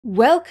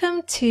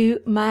Welcome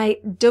to my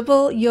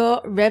Double Your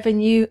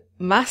Revenue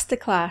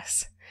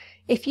Masterclass.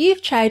 If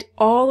you've tried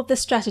all of the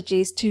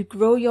strategies to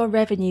grow your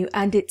revenue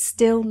and it's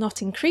still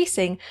not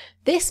increasing,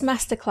 this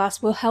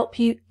masterclass will help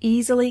you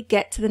easily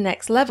get to the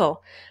next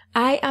level.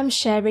 I am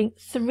sharing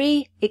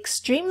 3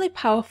 extremely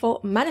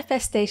powerful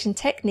manifestation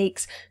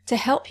techniques to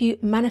help you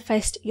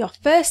manifest your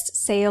first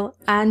sale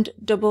and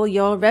double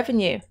your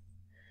revenue.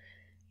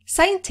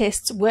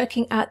 Scientists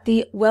working at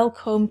the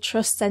Wellcome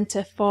Trust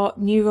Centre for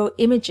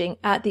Neuroimaging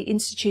at the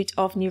Institute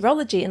of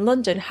Neurology in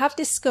London have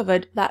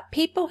discovered that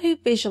people who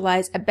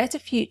visualize a better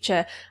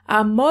future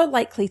are more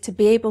likely to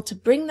be able to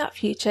bring that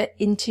future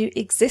into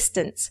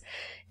existence.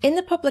 In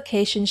the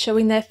publication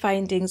showing their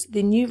findings,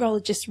 the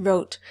neurologist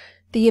wrote,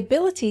 "The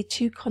ability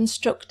to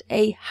construct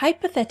a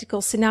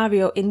hypothetical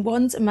scenario in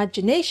one's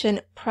imagination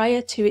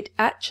prior to it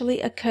actually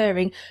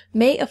occurring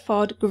may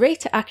afford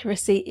greater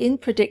accuracy in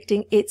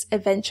predicting its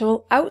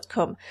eventual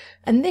outcome."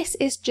 And this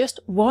is just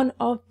one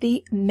of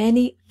the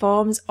many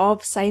forms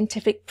of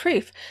scientific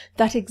proof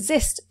that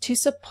exist to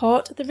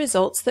support the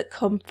results that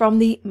come from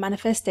the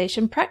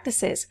manifestation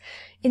practices.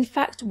 In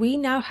fact, we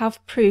now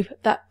have proof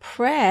that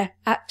prayer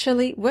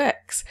actually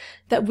works,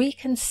 that we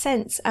can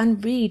sense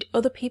and read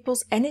other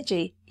people's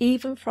energy,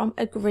 even from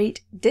a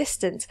great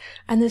distance.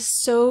 And there's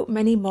so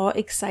many more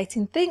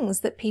exciting things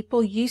that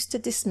people used to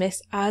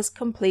dismiss as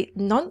complete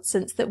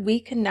nonsense that we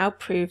can now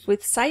prove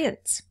with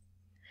science.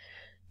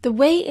 The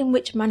way in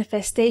which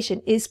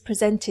manifestation is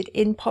presented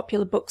in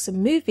popular books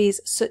and movies,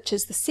 such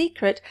as The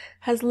Secret,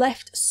 has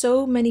left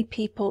so many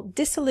people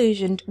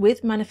disillusioned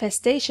with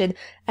manifestation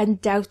and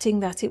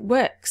doubting that it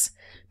works.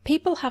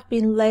 People have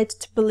been led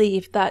to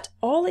believe that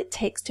all it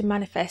takes to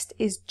manifest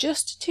is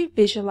just to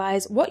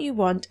visualize what you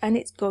want and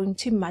it's going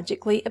to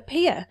magically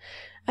appear.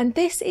 And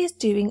this is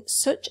doing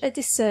such a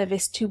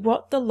disservice to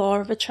what the law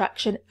of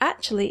attraction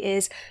actually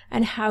is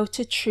and how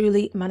to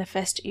truly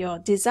manifest your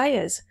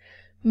desires.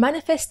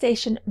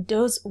 Manifestation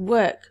does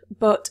work,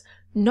 but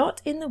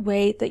not in the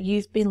way that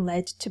you've been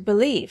led to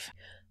believe.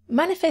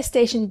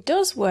 Manifestation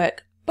does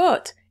work,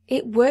 but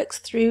it works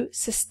through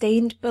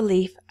sustained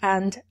belief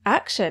and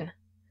action.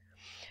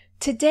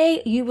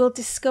 Today you will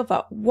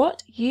discover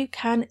what you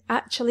can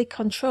actually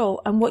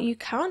control and what you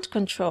can't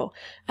control,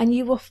 and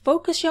you will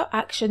focus your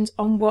actions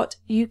on what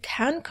you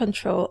can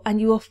control,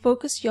 and you will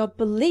focus your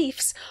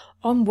beliefs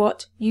on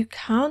what you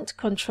can't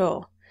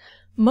control.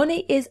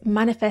 Money is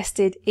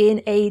manifested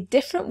in a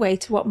different way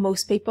to what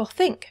most people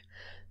think.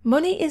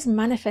 Money is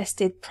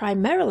manifested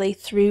primarily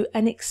through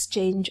an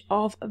exchange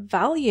of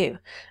value,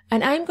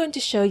 and I'm going to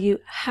show you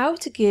how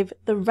to give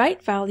the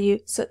right value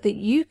so that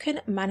you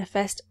can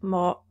manifest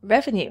more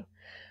revenue.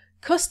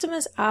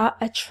 Customers are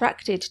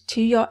attracted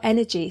to your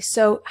energy,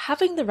 so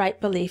having the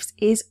right beliefs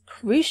is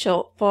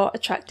crucial for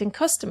attracting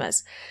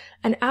customers,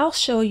 and I'll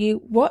show you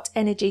what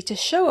energy to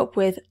show up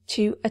with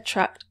to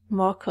attract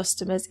more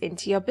customers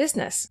into your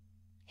business.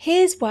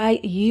 Here's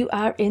why you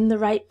are in the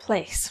right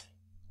place.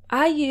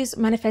 I use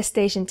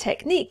manifestation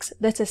techniques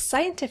that are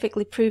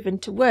scientifically proven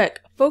to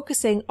work,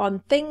 focusing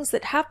on things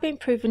that have been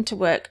proven to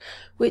work,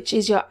 which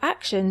is your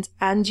actions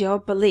and your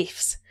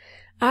beliefs.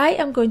 I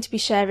am going to be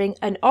sharing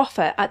an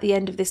offer at the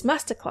end of this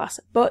masterclass,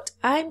 but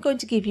I'm going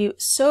to give you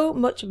so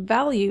much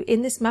value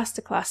in this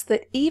masterclass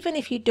that even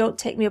if you don't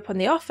take me up on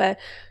the offer,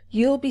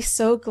 you'll be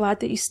so glad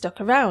that you stuck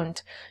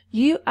around.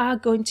 You are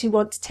going to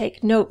want to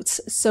take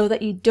notes so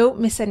that you don't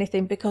miss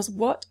anything, because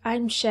what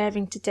I'm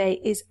sharing today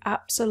is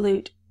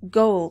absolute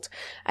gold.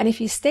 And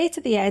if you stay to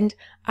the end,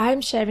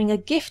 I'm sharing a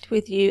gift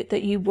with you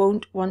that you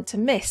won't want to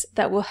miss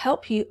that will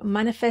help you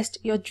manifest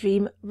your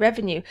dream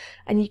revenue.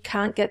 And you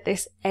can't get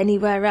this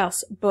anywhere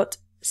else but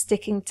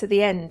sticking to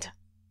the end.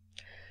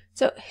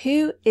 So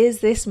who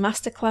is this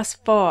masterclass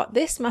for?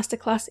 This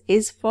masterclass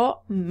is for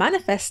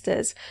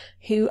manifestors.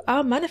 Who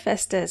are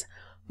manifestors?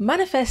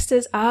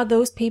 Manifestors are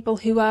those people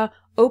who are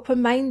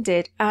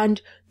open-minded and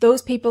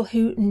those people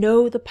who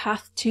know the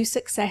path to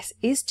success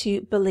is to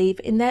believe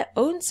in their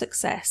own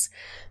success,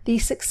 the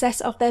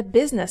success of their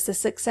business, the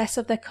success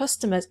of their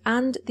customers,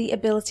 and the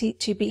ability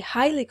to be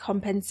highly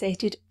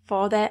compensated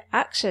for their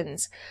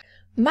actions.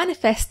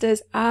 Manifestors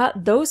are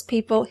those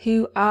people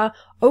who are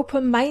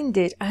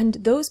open-minded and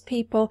those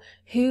people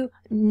who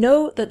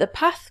know that the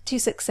path to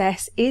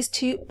success is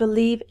to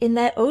believe in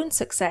their own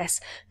success,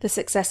 the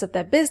success of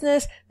their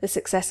business, the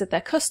success of their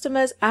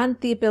customers,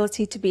 and the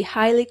ability to be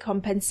highly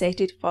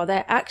compensated for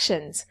their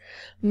actions.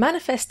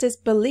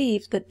 Manifestors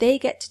believe that they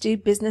get to do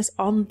business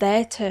on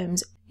their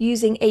terms,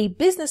 using a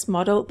business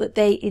model that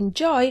they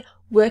enjoy,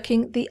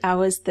 working the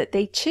hours that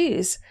they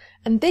choose.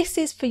 And this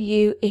is for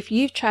you if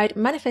you've tried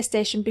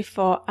manifestation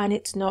before and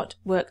it's not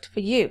worked for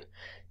you.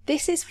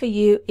 This is for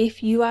you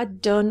if you are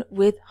done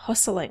with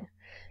hustling.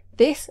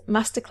 This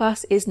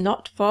masterclass is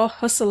not for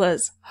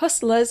hustlers.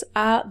 Hustlers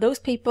are those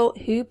people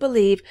who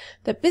believe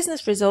that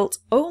business results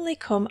only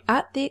come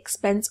at the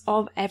expense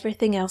of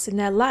everything else in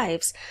their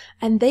lives,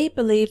 and they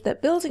believe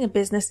that building a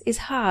business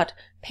is hard,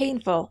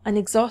 painful, and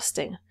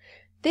exhausting.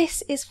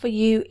 This is for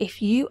you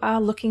if you are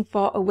looking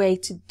for a way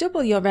to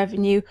double your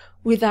revenue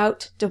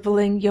without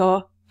doubling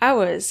your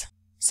hours.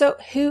 So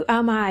who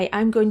am I?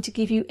 I'm going to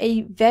give you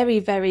a very,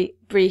 very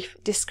brief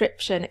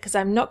description because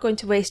I'm not going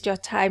to waste your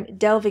time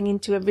delving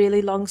into a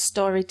really long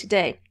story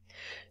today.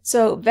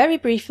 So very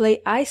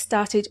briefly, I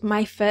started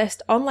my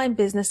first online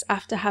business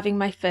after having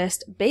my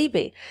first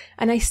baby,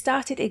 and I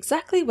started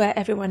exactly where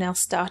everyone else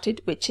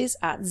started, which is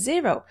at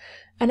zero.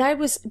 And I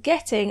was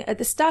getting, at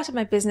the start of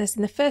my business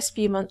in the first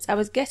few months, I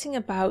was getting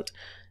about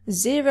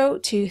 0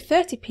 to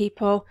 30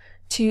 people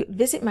to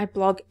visit my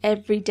blog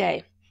every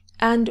day.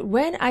 And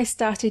when I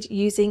started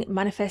using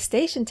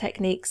manifestation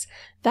techniques,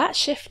 that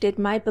shifted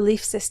my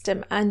belief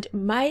system and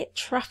my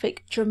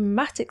traffic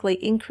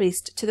dramatically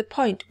increased to the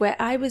point where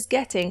I was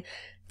getting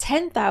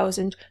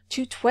 10,000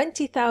 to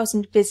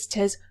 20,000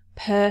 visitors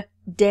per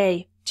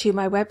day to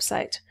my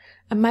website.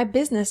 And my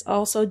business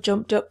also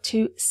jumped up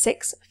to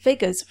 6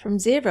 figures from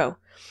zero.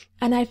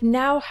 And I've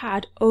now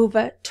had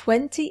over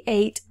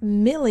 28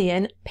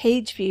 million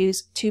page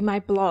views to my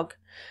blog.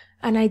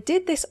 And I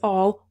did this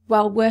all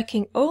while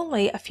working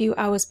only a few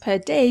hours per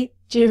day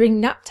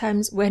during nap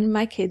times when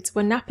my kids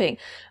were napping.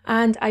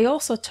 And I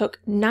also took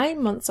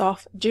 9 months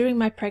off during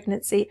my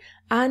pregnancy,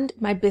 and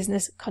my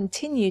business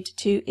continued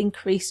to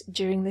increase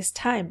during this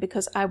time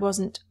because I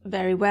wasn't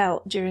very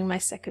well during my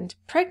second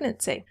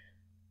pregnancy.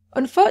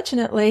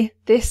 Unfortunately,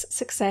 this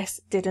success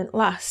didn't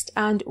last,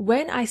 and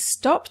when I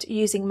stopped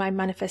using my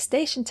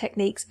manifestation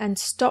techniques and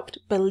stopped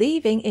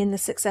believing in the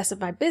success of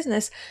my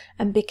business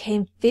and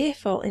became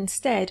fearful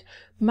instead,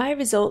 my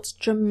results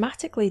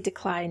dramatically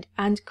declined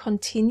and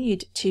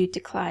continued to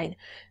decline.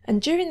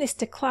 And during this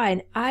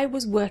decline, I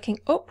was working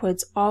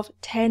upwards of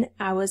 10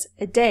 hours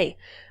a day.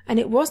 And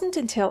it wasn't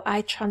until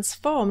I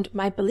transformed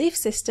my belief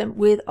system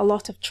with a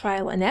lot of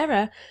trial and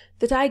error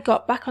that I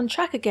got back on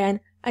track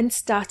again and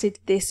started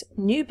this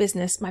new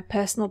business, my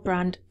personal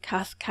brand,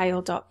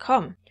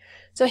 kathkyle.com.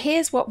 So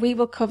here's what we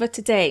will cover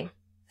today.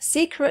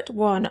 Secret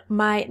 1,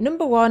 my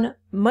number 1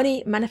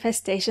 money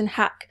manifestation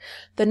hack.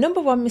 The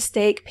number 1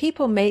 mistake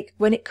people make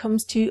when it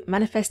comes to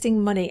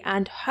manifesting money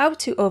and how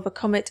to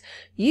overcome it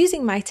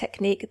using my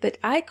technique that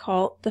I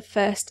call the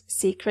first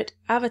secret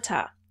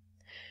avatar.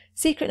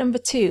 Secret number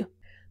 2,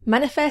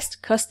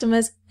 manifest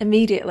customers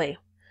immediately.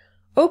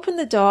 Open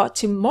the door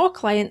to more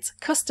clients,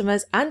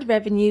 customers, and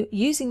revenue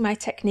using my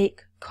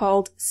technique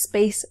called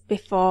Space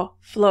Before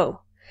Flow.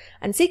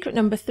 And secret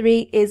number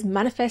 3 is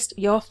manifest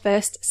your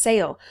first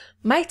sale.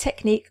 My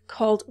technique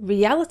called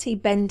reality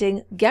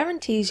bending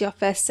guarantees your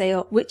first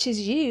sale, which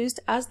is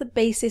used as the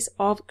basis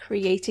of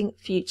creating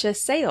future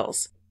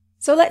sales.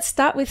 So let's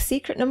start with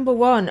secret number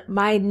 1,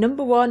 my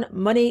number 1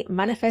 money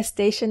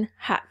manifestation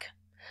hack.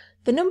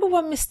 The number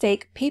 1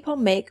 mistake people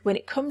make when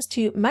it comes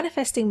to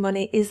manifesting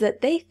money is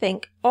that they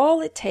think all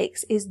it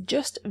takes is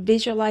just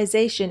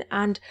visualization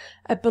and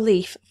a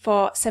belief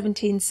for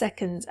 17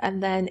 seconds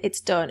and then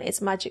it's done.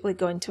 It's magically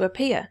going to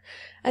appear.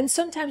 And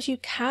sometimes you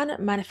can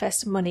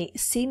manifest money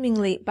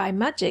seemingly by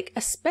magic,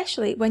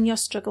 especially when you're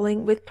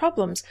struggling with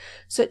problems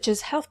such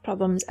as health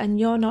problems and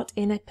you're not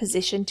in a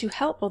position to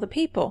help other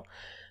people.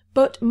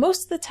 But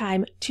most of the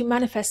time, to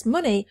manifest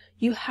money,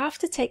 you have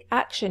to take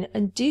action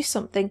and do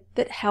something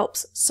that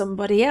helps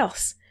somebody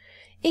else.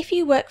 If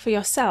you work for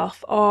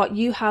yourself or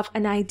you have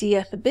an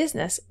idea for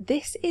business,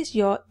 this is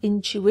your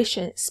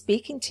intuition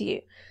speaking to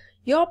you.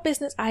 Your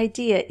business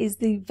idea is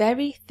the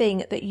very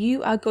thing that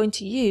you are going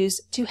to use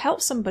to help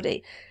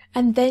somebody,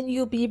 and then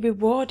you'll be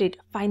rewarded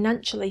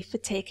financially for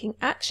taking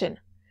action.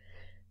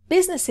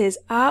 Businesses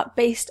are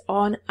based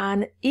on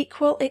an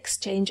equal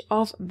exchange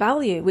of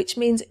value, which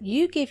means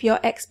you give your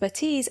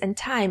expertise and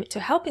time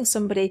to helping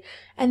somebody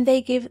and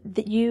they give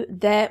you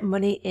their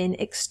money in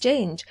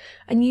exchange,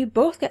 and you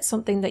both get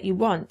something that you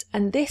want.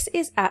 And this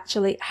is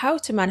actually how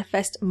to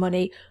manifest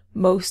money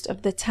most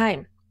of the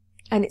time.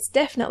 And it's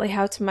definitely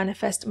how to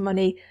manifest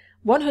money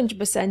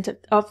 100%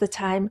 of the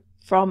time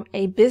from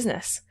a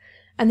business.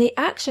 And the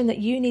action that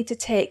you need to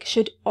take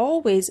should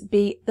always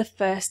be the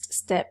first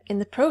step in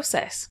the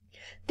process.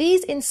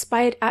 These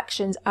inspired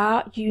actions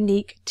are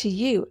unique to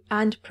you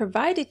and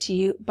provided to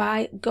you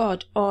by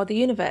God or the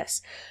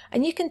universe.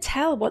 And you can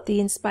tell what the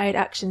inspired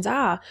actions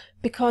are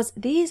because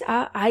these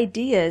are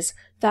ideas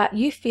that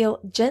you feel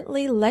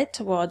gently led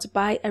towards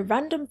by a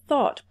random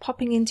thought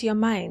popping into your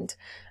mind.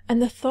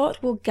 And the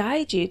thought will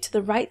guide you to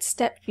the right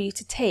step for you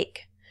to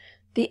take.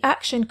 The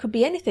action could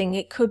be anything.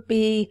 It could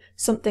be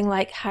something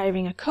like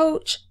hiring a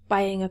coach,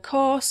 buying a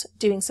course,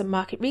 doing some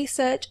market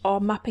research, or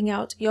mapping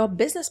out your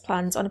business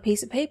plans on a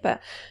piece of paper.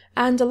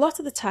 And a lot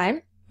of the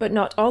time, but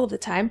not all of the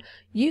time,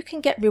 you can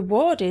get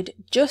rewarded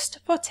just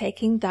for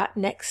taking that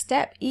next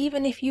step,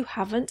 even if you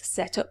haven't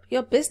set up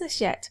your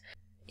business yet.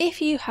 If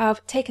you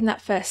have taken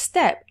that first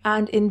step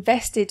and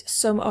invested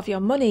some of your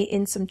money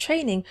in some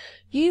training,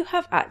 you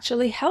have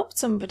actually helped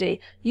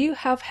somebody. You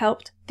have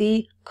helped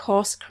the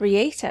course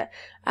creator,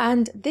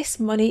 and this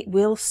money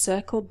will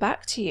circle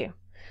back to you.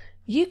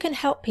 You can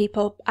help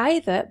people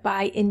either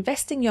by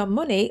investing your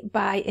money,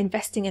 by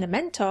investing in a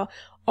mentor,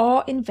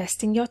 or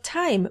investing your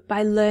time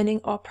by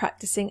learning or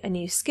practicing a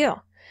new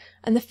skill.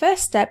 And the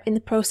first step in the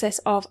process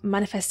of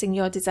manifesting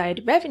your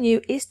desired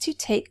revenue is to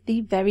take the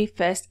very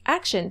first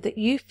action that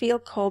you feel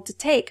called to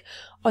take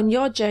on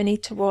your journey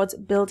towards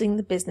building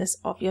the business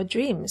of your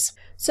dreams.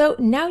 So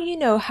now you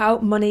know how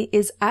money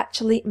is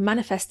actually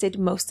manifested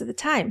most of the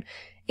time.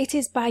 It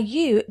is by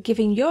you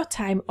giving your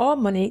time or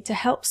money to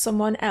help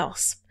someone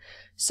else.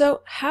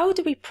 So how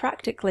do we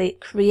practically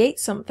create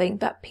something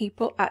that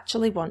people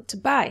actually want to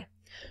buy?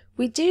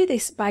 We do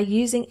this by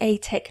using a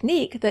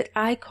technique that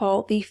I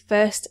call the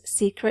first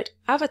secret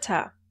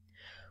avatar.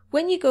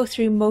 When you go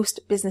through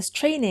most business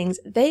trainings,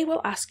 they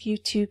will ask you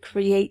to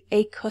create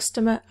a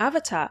customer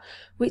avatar,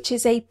 which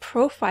is a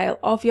profile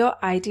of your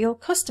ideal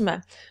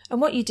customer.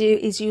 And what you do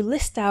is you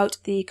list out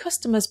the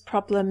customer's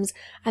problems,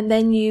 and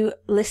then you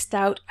list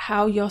out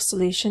how your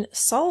solution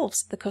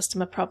solves the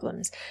customer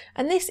problems.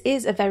 And this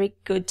is a very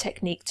good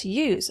technique to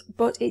use,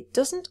 but it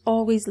doesn't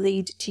always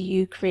lead to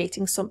you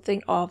creating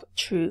something of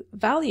true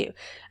value.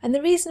 And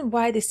the reason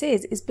why this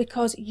is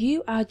because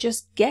you are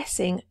just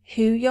guessing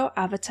who your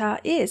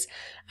avatar is.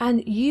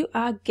 And you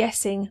are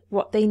guessing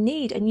what they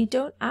need, and you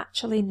don't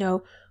actually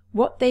know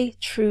what they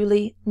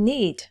truly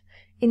need.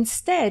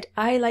 Instead,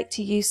 I like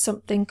to use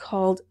something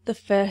called the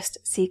first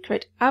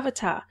secret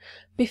avatar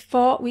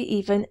before we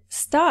even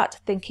start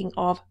thinking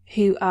of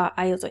who our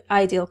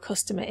ideal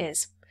customer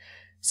is.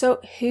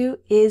 So who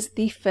is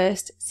the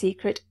first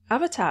secret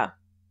avatar?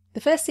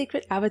 The first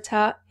secret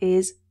avatar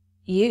is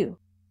you.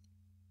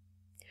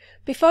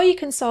 Before you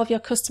can solve your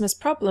customers'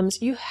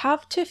 problems, you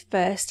have to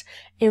first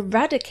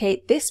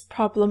eradicate this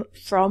problem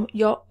from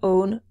your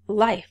own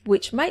life,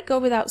 which might go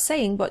without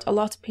saying, but a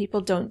lot of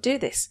people don't do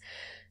this.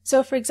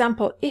 So for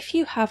example, if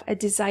you have a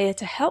desire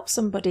to help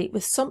somebody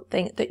with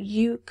something that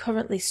you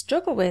currently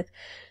struggle with,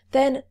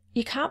 then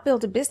you can't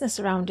build a business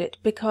around it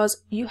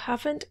because you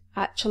haven't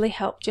actually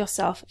helped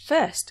yourself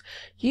first.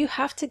 You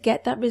have to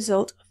get that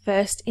result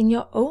first in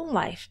your own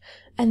life.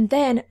 And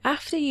then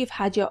after you've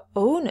had your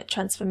own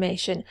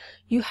transformation,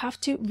 you have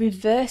to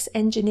reverse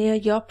engineer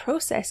your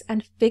process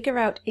and figure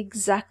out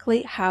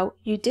exactly how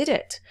you did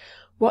it.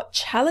 What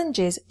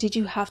challenges did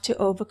you have to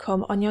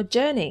overcome on your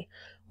journey?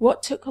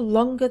 What took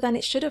longer than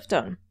it should have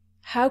done?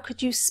 How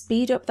could you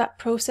speed up that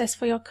process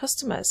for your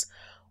customers?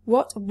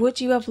 What would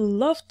you have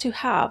loved to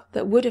have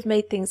that would have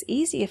made things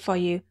easier for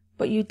you,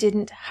 but you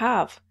didn't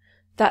have?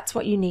 That's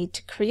what you need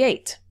to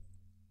create.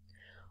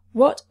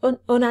 What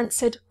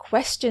unanswered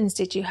questions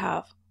did you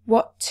have?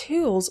 What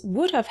tools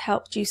would have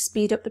helped you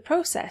speed up the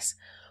process?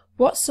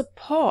 What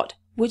support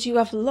would you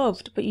have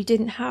loved but you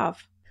didn't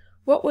have?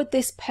 What would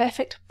this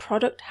perfect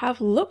product have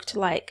looked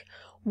like?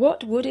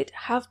 What would it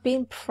have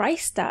been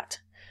priced at?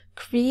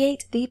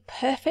 Create the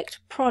perfect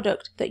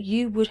product that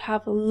you would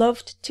have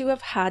loved to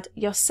have had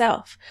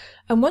yourself.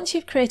 And once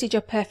you've created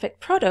your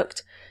perfect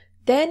product,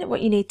 then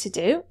what you need to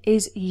do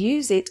is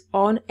use it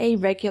on a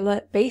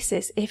regular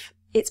basis if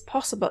it's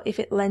possible, if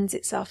it lends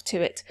itself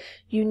to it.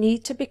 You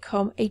need to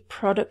become a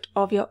product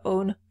of your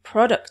own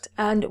product.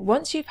 And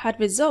once you've had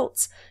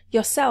results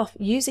yourself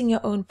using your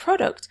own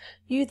product,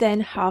 you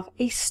then have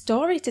a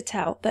story to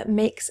tell that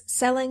makes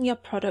selling your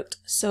product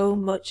so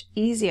much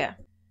easier.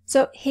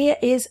 So here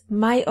is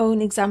my own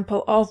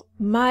example of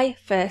my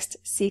first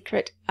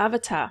secret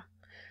avatar.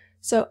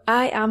 So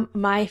I am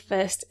my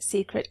first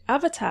secret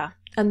avatar.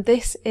 And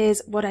this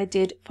is what I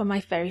did for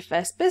my very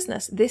first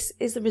business. This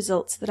is the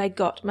results that I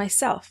got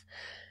myself.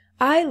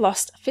 I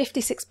lost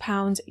 56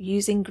 pounds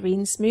using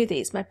green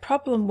smoothies. My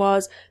problem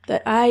was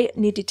that I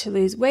needed to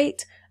lose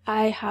weight.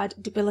 I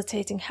had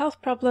debilitating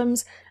health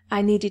problems.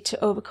 I needed to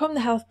overcome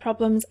the health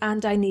problems,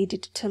 and I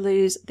needed to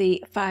lose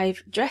the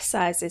 5 dress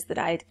sizes that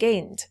I had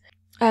gained.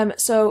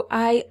 So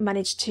I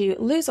managed to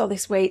lose all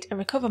this weight and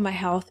recover my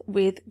health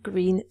with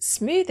green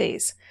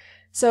smoothies.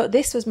 So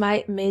this was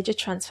my major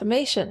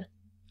transformation.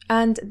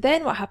 And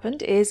then what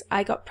happened is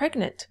I got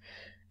pregnant.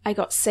 I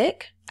got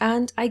sick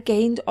and I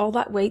gained all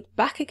that weight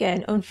back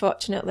again,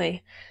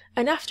 unfortunately.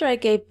 And after I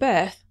gave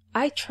birth,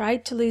 I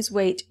tried to lose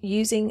weight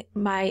using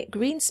my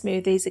green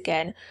smoothies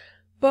again,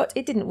 but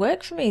it didn't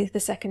work for me the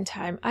second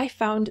time. I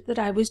found that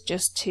I was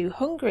just too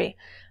hungry.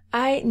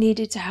 I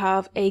needed to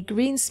have a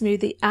green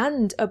smoothie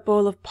and a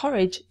bowl of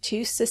porridge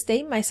to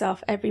sustain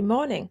myself every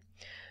morning.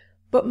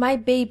 But my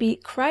baby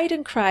cried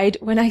and cried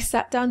when I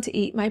sat down to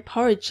eat my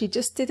porridge. She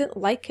just didn't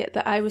like it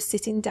that I was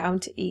sitting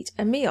down to eat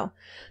a meal.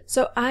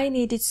 So I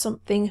needed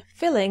something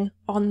filling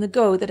on the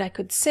go that I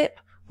could sip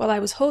while I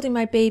was holding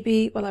my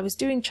baby, while I was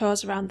doing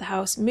chores around the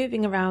house,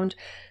 moving around,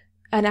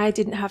 and I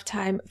didn't have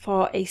time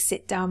for a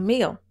sit-down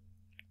meal.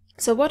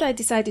 So what I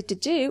decided to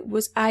do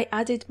was I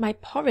added my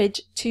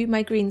porridge to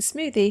my green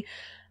smoothie,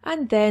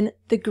 and then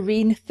the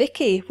green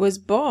thickie was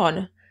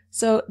born.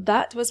 So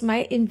that was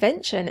my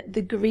invention,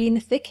 the green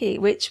thickie,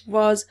 which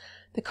was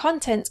the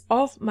content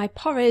of my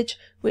porridge,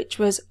 which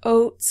was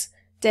oats,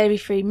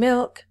 dairy-free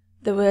milk,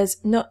 there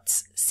was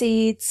nuts,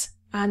 seeds,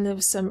 and there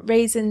was some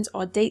raisins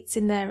or dates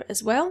in there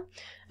as well.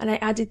 And I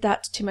added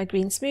that to my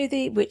green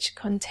smoothie, which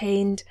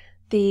contained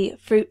the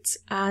fruits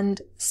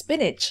and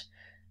spinach.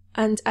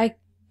 And I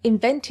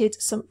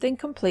invented something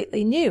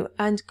completely new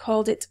and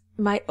called it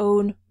my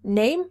own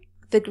name.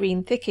 the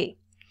green thickie.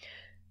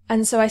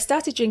 And so I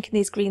started drinking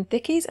these green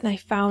thickies and I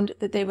found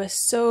that they were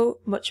so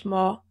much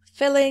more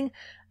filling,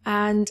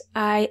 and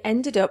I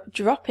ended up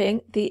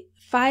dropping the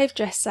 5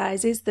 dress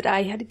sizes that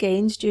I had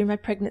gained during my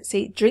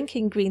pregnancy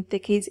drinking green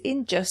thickies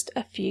in just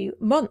a few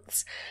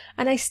months.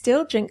 And I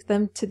still drink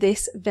them to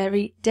this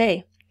very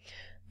day.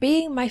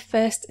 Being my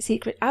first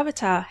secret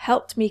avatar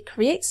helped me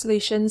create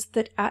solutions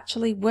that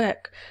actually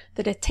work,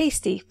 that are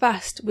tasty,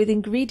 fast, with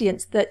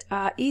ingredients that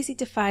are easy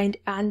to find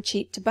and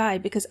cheap to buy,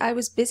 because I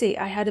was busy.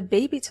 I had a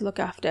baby to look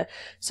after.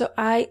 So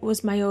I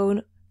was my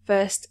own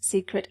first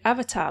secret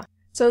avatar.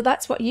 So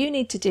that's what you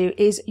need to do,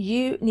 is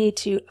you need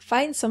to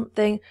find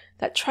something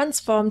that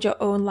transformed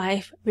your own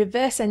life,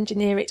 reverse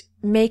engineer it,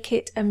 make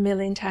it a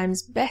million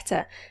times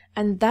better.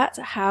 And that's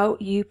how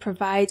you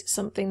provide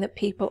something that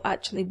people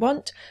actually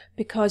want,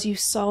 because you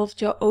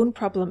solved your own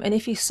problem. And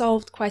if you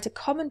solved quite a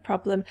common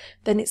problem,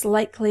 then it's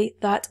likely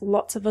that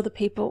lots of other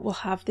people will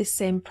have this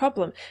same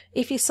problem.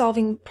 If you're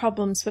solving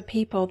problems for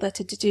people that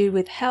are to do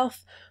with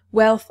health,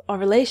 wealth, or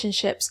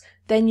relationships,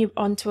 then you're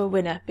onto a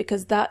winner,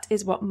 because that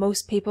is what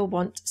most people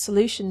want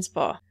solutions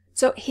for.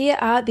 So here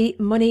are the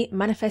money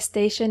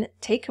manifestation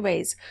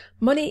takeaways.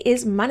 Money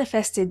is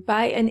manifested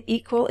by an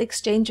equal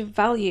exchange of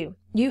value.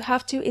 You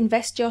have to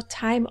invest your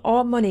time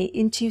or money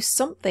into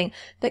something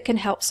that can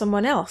help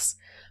someone else.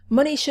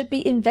 Money should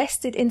be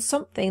invested in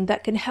something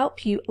that can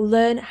help you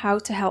learn how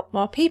to help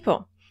more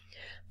people.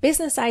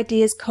 Business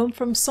ideas come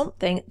from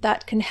something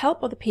that can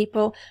help other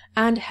people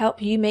and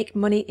help you make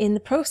money in the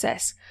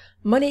process.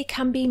 Money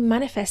can be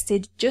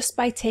manifested just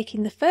by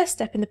taking the first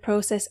step in the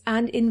process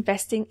and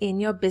investing in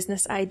your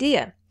business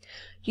idea.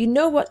 You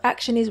know what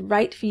action is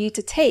right for you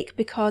to take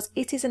because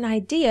it is an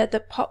idea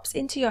that pops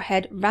into your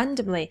head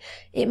randomly.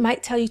 It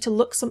might tell you to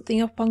look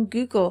something up on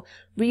Google,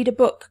 read a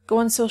book, go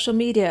on social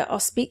media, or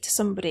speak to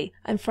somebody.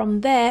 And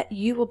from there,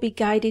 you will be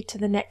guided to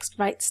the next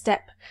right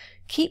step.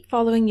 Keep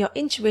following your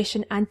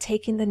intuition and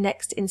taking the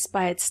next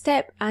inspired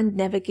step, and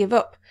never give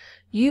up.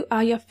 You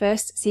are your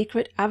first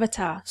secret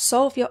avatar.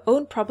 Solve your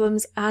own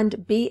problems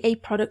and be a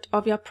product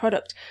of your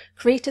product.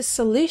 Create a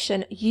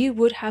solution you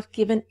would have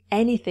given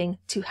anything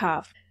to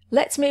have.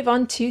 Let's move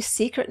on to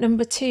secret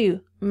number 2.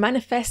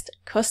 Manifest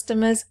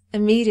customers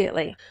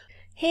immediately.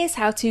 Here's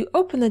how to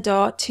open the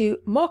door to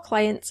more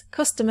clients,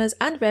 customers,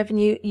 and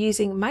revenue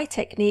using my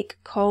technique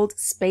called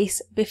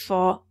Space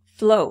Before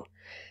Flow.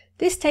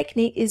 This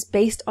technique is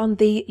based on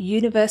the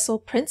universal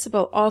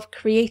principle of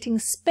creating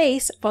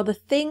space for the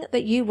thing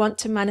that you want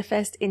to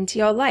manifest into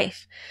your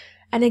life.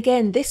 And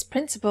again, this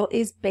principle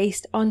is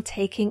based on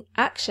taking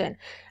action.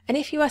 And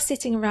if you are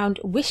sitting around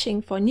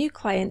wishing for new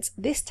clients,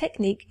 this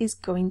technique is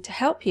going to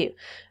help you.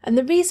 And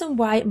the reason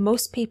why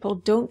most people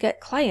don't get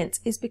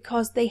clients is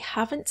because they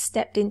haven't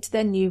stepped into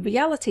their new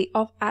reality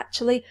of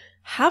actually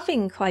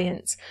having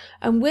clients.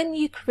 And when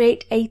you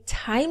create a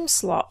time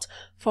slot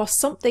for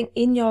something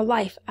in your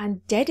life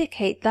and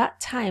dedicate that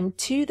time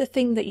to the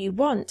thing that you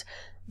want,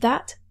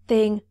 that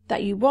thing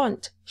that you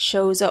want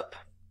shows up.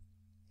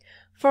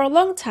 For a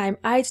long time,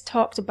 I'd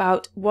talked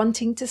about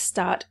wanting to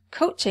start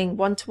coaching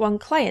one-to-one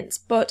clients,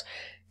 but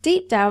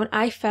deep down,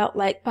 I felt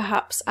like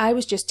perhaps I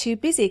was just too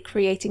busy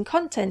creating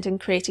content and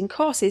creating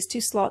courses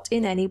to slot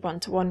in any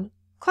one-to-one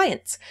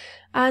clients.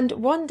 And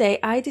one day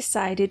I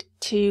decided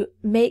to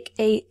make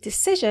a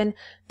decision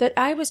that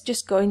I was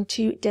just going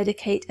to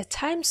dedicate a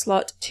time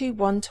slot to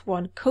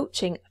one-to-one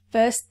coaching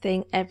first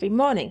thing every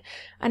morning.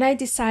 And I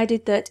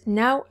decided that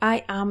now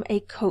I am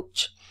a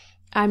coach.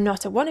 I'm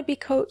not a wannabe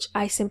coach,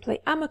 I simply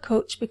am a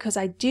coach because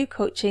I do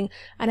coaching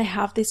and I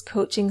have this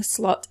coaching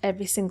slot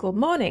every single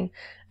morning.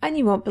 And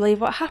you won't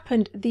believe what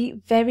happened. The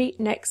very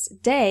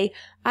next day,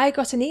 I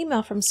got an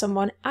email from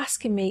someone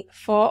asking me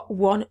for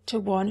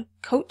one-to-one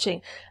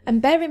coaching. And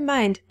bear in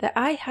mind that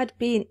I had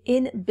been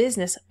in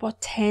business for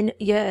 10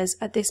 years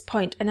at this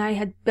point, and I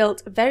had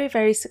built very,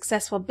 very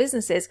successful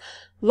businesses,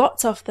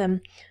 lots of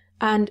them,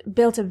 and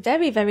built a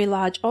very, very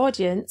large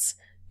audience.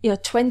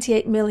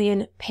 28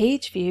 million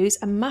page views,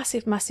 a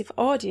massive, massive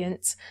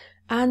audience.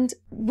 And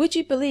would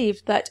you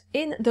believe that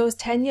in those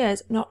 10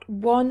 years, not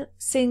one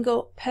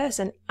single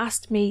person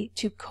asked me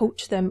to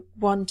coach them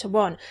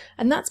one-to-one?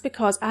 And that's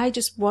because I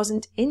just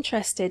wasn't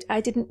interested.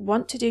 I didn't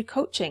want to do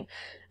coaching.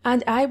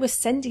 And I was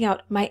sending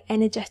out my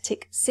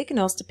energetic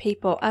signals to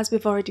people, as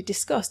we've already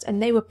discussed,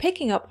 and they were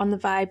picking up on the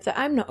vibe that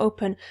I'm not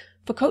open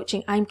for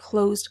coaching. I'm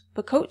closed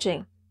for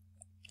coaching.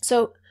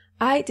 So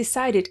I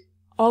decided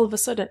all of a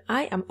sudden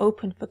I am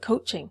open for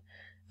coaching.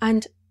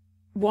 And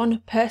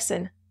one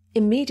person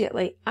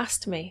immediately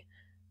asked me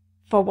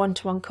for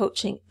one-to-one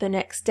coaching the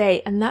next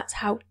day. And that's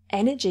how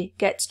energy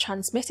gets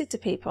transmitted to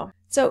people.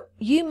 So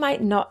you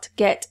might not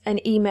get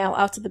an email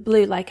out of the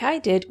blue like I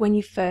did when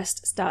you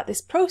first start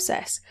this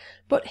process.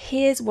 But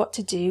here's what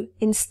to do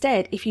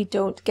instead if you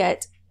don't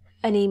get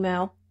an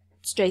email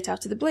straight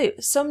out of the blue.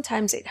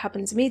 Sometimes it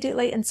happens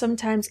immediately and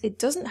sometimes it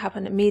doesn't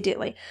happen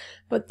immediately.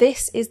 But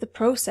this is the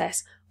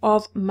process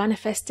of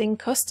manifesting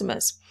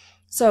customers.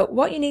 So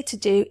what you need to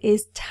do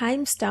is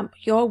timestamp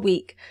your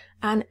week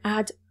and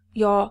add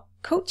your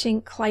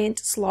coaching client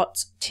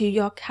slots to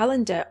your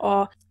calendar,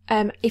 or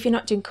If you're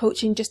not doing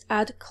coaching, just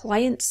add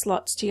client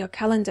slots to your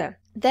calendar.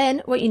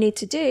 Then what you need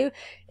to do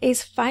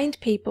is find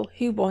people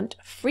who want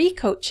free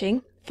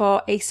coaching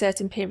for a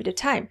certain period of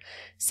time.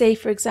 Say,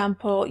 for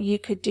example, you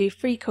could do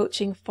free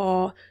coaching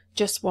for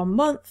just 1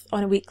 month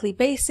on a weekly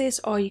basis,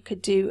 or you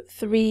could do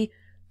 3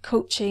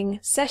 coaching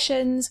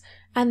sessions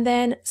and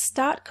then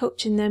start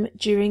coaching them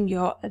during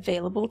your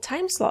available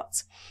time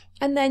slots.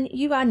 And then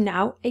you are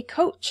now a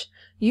coach.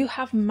 You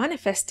have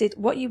manifested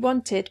what you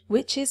wanted,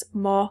 which is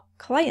more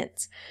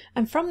clients.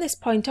 And from this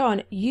point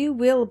on, you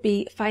will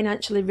be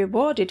financially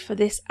rewarded for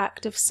this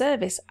act of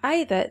service,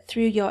 either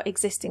through your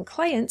existing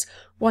clients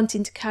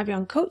wanting to carry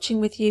on coaching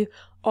with you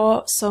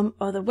or some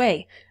other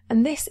way.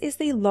 And this is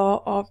the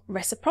law of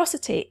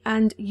reciprocity,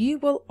 and you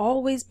will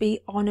always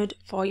be honored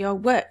for your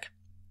work.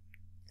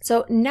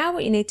 So now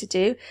what you need to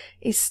do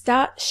is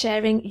start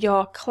sharing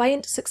your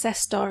client success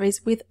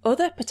stories with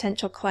other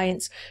potential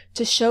clients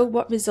to show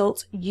what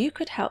results you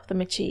could help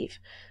them achieve.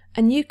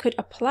 And you could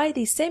apply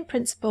these same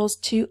principles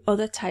to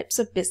other types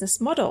of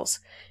business models.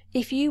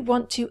 If you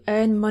want to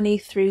earn money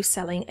through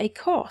selling a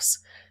course,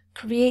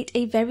 create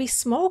a very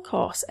small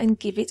course and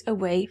give it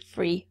away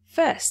free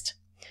first.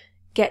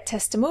 Get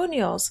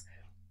testimonials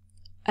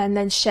and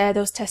then share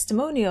those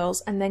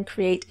testimonials, and then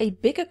create a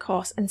bigger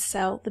course and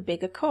sell the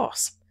bigger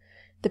course.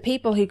 The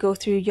people who go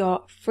through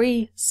your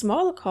free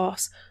smaller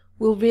course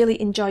will really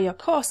enjoy your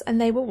course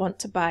and they will want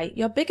to buy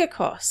your bigger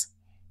course.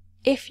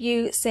 If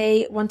you,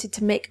 say, wanted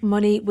to make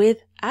money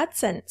with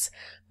AdSense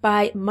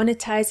by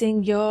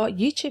monetizing your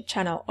YouTube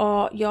channel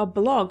or your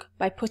blog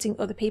by putting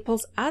other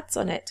people's ads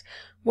on it,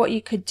 what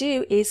you could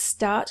do is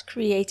start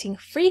creating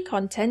free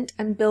content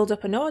and build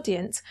up an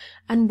audience.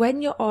 And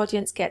when your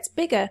audience gets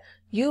bigger,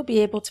 you'll be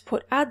able to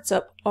put ads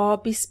up or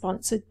be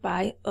sponsored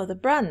by other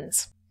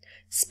brands.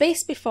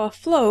 Space before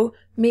flow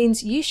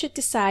means you should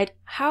decide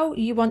how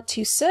you want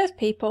to serve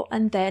people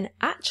and then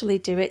actually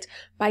do it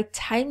by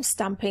time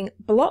stamping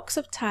blocks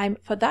of time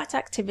for that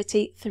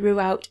activity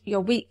throughout your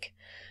week.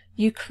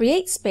 You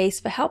create space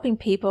for helping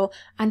people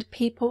and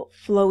people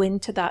flow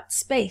into that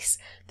space.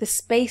 The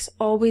space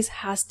always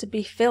has to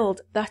be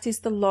filled. That is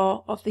the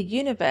law of the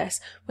universe.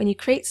 When you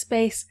create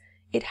space,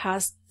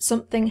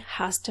 something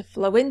has to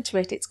flow into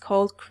it. It's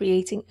called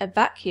creating a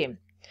vacuum.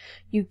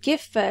 You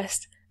give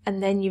first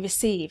and then you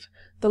receive.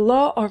 The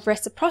law of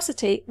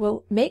reciprocity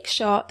will make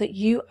sure that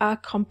you are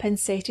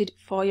compensated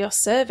for your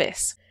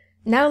service.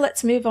 Now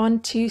let's move on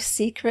to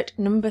secret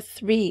number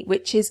 3,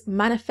 which is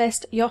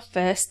manifest your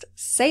first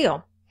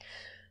sale.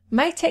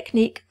 My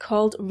technique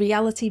called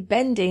reality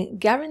bending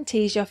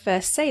guarantees your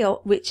first sale,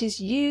 which is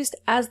used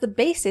as the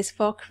basis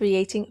for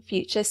creating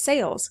future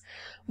sales.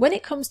 When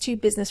it comes to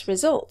business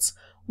results,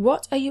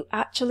 what are you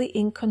actually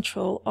in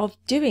control of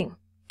doing?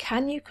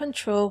 Can you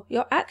control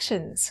your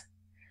actions?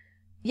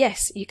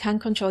 Yes, you can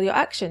control your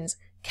actions.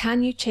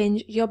 Can you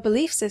change your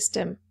belief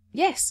system?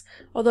 Yes,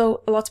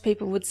 although a lot of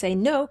people would say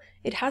no,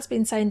 it has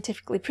been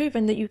scientifically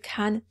proven that you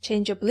can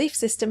change your belief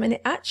system, and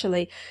it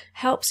actually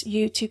helps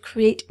you to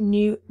create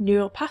new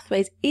neural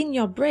pathways in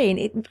your brain.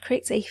 It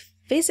creates a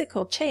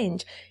physical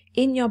change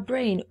in your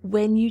brain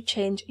when you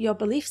change your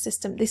belief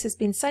system. This has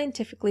been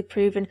scientifically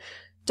proven,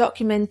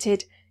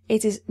 documented.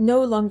 It is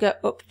no longer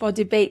up for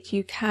debate.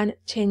 You can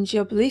change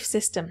your belief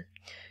system.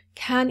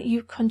 Can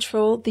you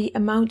control the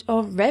amount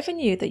of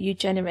revenue that you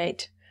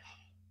generate?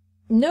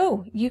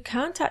 No, you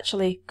can't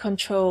actually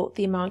control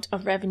the amount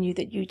of revenue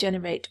that you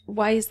generate.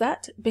 Why is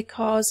that?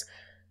 Because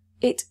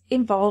it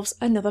involves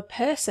another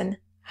person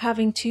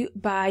having to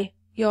buy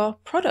your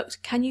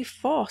product. Can you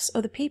force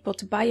other people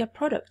to buy your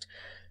product?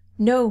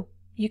 No,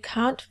 you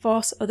can't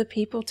force other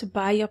people to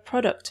buy your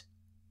product.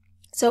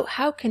 So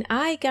how can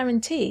I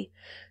guarantee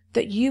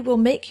that you will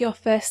make your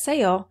first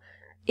sale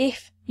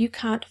if you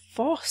can't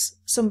force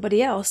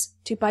somebody else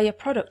to buy your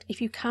product?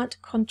 If you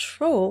can't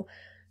control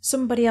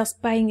somebody else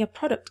buying your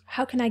product,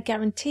 how can I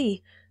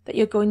guarantee that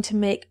you're going to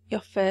make your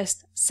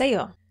first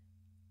sale?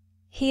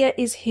 Here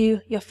is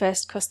who your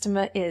first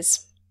customer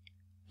is.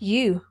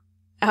 You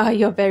are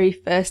your very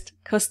first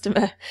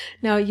customer.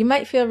 Now, you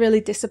might feel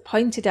really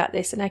disappointed at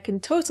this, and I can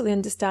totally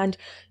understand.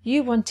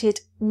 You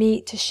wanted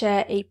me to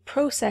share a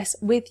process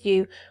with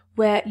you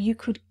where you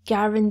could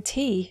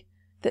guarantee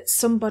that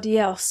somebody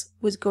else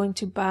was going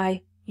to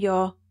buy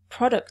your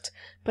product.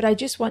 But I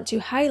just want to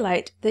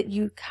highlight that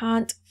you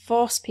can't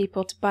force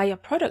people to buy your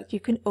product. You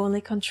can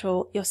only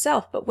control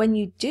yourself. But when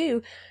you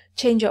do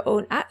change your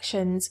own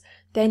actions,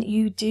 then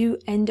you do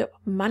end up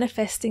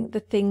manifesting the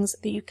things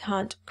that you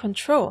can't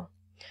control.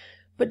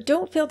 But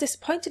don't feel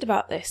disappointed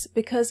about this,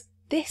 because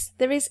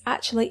there is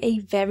actually a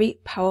very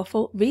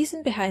powerful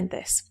reason behind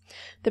this.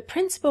 The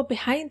principle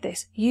behind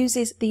this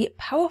uses the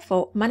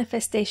powerful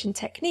manifestation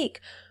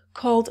technique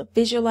called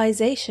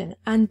visualization,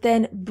 and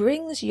then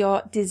brings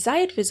your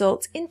desired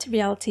results into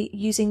reality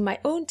using my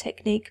own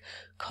technique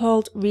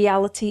called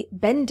reality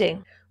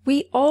bending.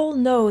 We all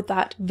know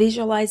that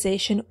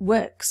visualization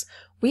works.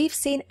 We've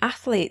seen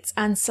athletes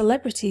and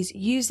celebrities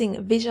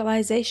using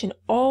visualization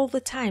all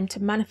the time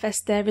to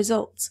manifest their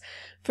results.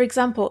 For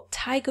example,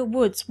 Tiger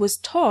Woods was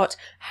taught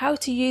how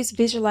to use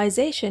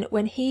visualization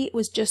when he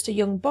was just a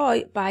young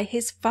boy by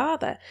his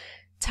father.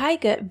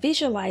 Tiger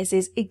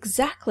visualizes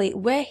exactly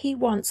where he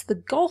wants the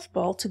golf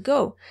ball to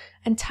go,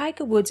 and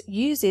Tiger Woods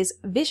uses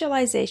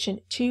visualization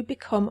to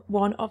become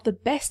one of the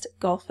best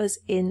golfers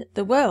in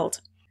the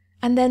world.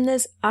 And then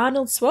there's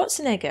Arnold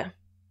Schwarzenegger.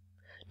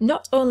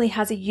 Not only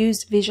has he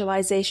used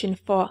visualization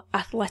for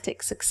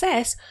athletic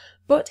success,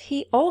 but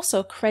he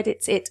also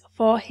credits it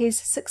for his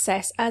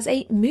success as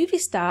a movie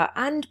star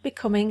and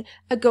becoming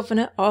a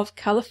governor of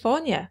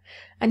California.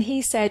 And he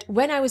said,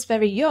 "When I was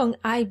very young,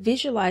 I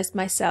visualized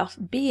myself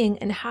being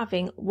and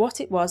having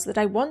what it was that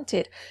I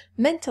wanted.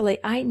 Mentally,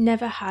 I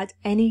never had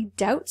any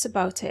doubts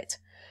about it."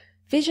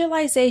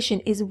 Visualization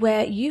is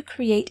where you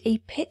create a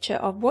picture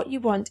of what you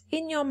want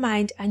in your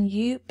mind and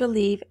you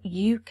believe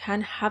you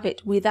can have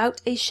it without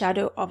a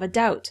shadow of a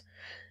doubt.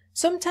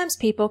 Sometimes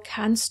people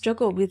can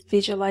struggle with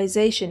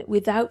visualization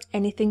without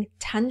anything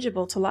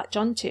tangible to latch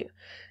onto,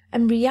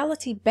 and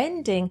reality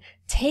bending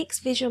takes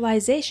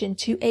visualization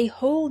to a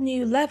whole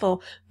new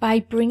level by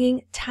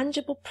bringing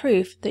tangible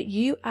proof that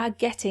you are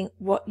getting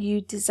what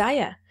you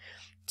desire.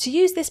 To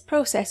use this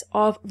process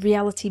of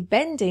reality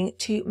bending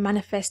to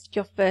manifest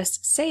your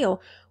first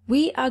sale,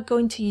 we are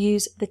going to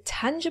use the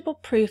tangible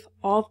proof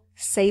of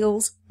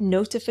sales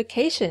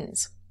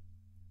notifications.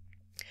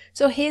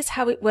 So here's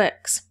how it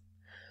works.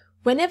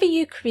 Whenever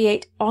you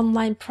create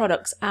online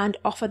products and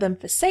offer them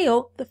for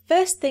sale, the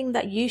first thing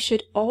that you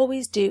should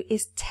always do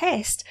is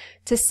test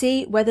to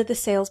see whether the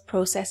sales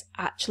process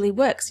actually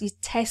works. You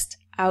test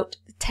out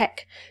the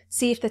tech,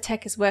 see if the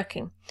tech is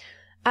working.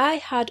 I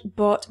had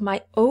bought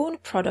my own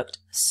product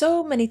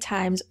so many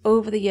times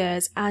over the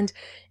years, and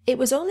it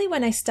was only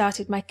when I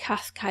started my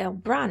Kath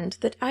brand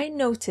that I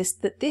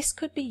noticed that this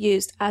could be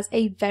used as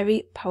a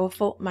very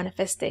powerful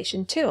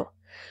manifestation tool.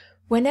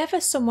 Whenever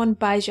someone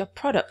buys your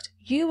product,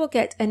 you will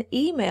get an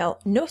email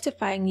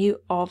notifying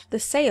you of the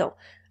sale.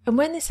 And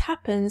when this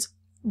happens,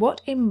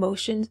 what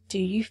emotions do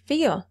you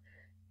feel?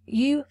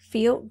 You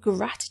feel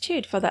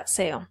gratitude for that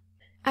sale.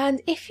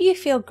 And if you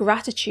feel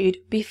gratitude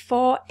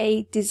before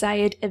a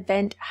desired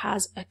event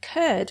has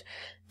occurred,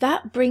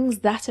 that brings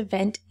that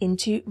event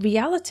into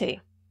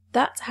reality.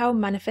 That's how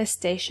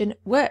manifestation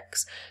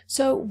works.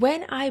 So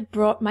when I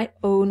brought my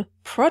own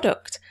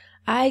product,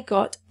 I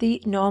got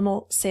the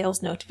normal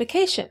sales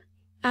notification.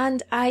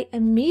 And I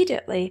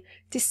immediately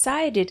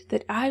decided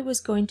that I was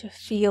going to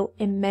feel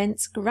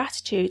immense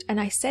gratitude. And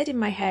I said in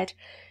my head,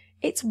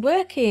 "It's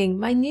working.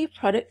 My new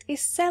product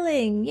is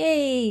selling.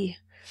 Yay!"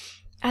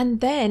 And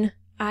then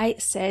I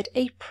said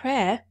a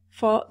prayer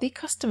for the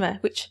customer,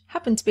 which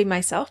happened to be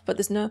myself, but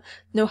there's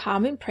no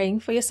harm in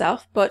praying for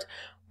yourself. But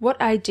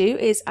what I do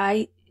is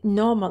I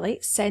normally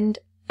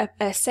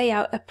say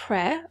out a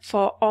prayer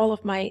for all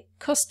of my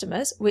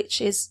customers, which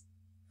is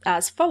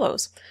as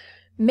follows.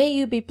 May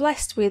you be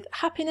blessed with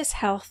happiness,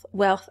 health,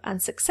 wealth,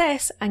 and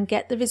success, and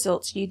get the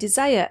results you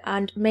desire.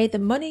 And may the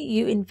money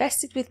you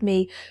invested with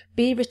me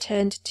be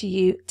returned to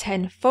you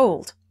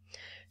tenfold.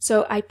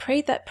 So I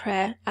prayed that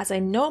prayer as I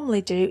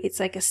normally do.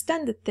 It's like a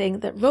standard thing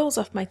that rolls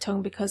off my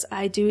tongue because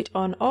I do it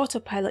on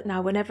autopilot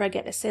now. Whenever I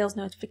get a sales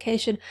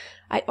notification,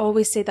 I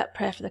always say that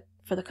prayer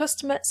for the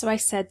customer. So I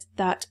said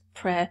that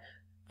prayer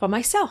for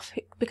myself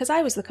because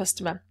I was the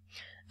customer.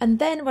 And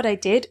then what I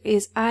did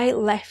is I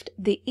left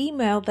the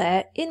email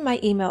there in my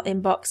email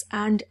inbox,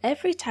 and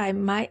every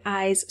time my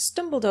eyes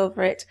stumbled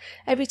over it,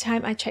 every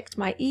time I checked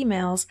my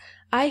emails,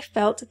 I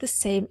felt the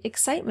same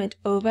excitement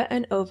over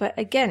and over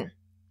again.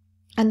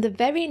 And the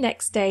very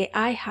next day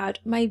I had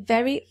my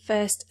very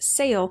first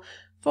sale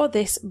for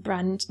this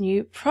brand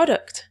new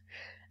product.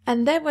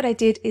 And then what I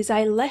did is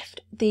I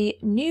left the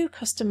new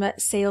customer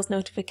sales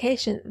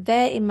notification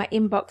there in my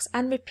inbox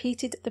and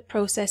repeated the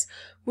process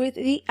with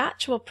the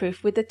actual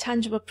proof, with the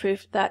tangible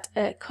proof that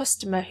a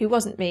customer who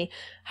wasn't me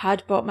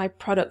had bought my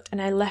product.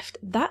 And I left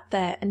that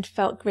there and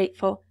felt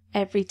grateful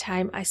every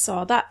time I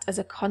saw that as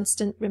a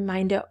constant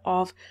reminder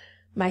of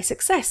my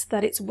success,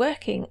 that it's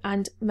working,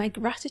 and my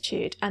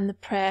gratitude and the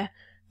prayer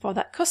for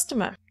that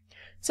customer.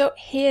 So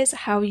here's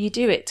how you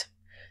do it.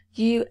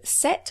 You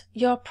set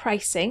your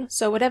pricing.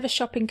 So whatever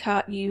shopping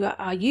cart you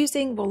are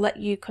using will let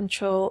you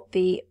control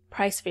the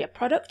price for your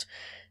product.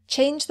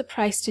 Change the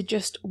price to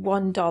just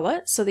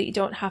 $1 so that you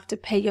don't have to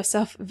pay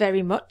yourself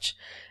very much,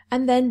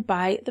 and then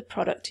buy the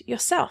product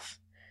yourself.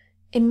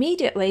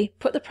 Immediately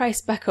put the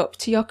price back up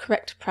to your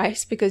correct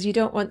price because you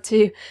don't want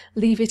to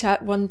leave it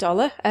at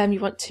 $1. You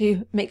want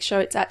to make sure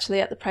it's actually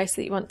at the price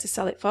that you want to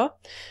sell it for.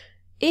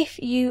 If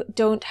you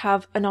don't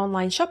have an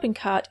online shopping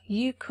cart,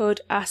 you could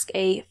ask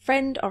a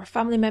friend or a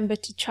family member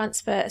to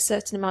transfer a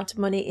certain amount of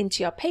money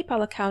into your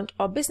PayPal account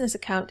or business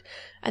account,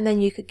 and then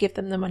you could give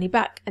them the money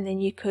back, and then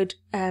you could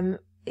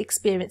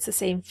experience the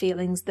same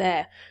feelings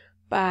there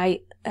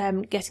by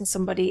getting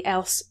somebody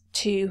else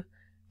to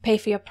pay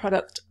for your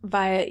product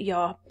via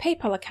your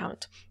PayPal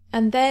account.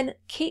 and then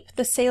keep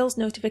the sales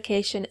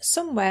notification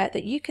somewhere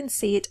that you can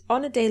see it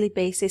on a daily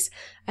basis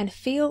and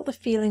feel the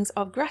feelings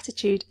of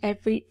gratitude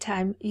every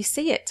time you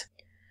see it.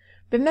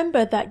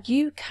 Remember that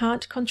you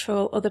can't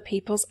control other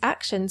people's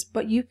actions,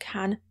 but you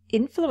can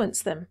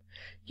influence them.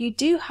 You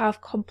do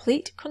have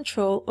complete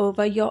control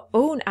over your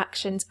own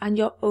actions and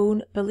your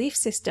own belief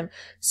system.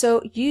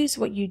 So use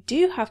what you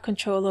do have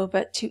control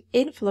over to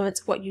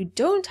influence what you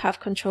don't have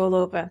control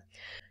over.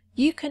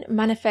 You can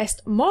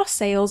manifest more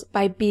sales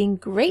by being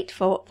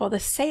grateful for the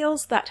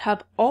sales that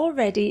have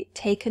already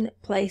taken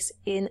place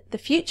in the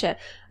future.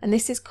 And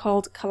this is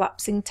called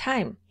collapsing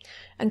time.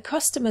 And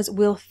customers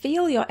will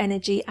feel your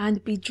energy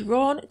and be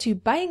drawn to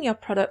buying your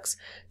products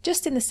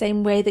just in the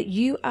same way that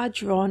you are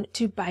drawn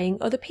to buying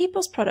other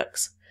people's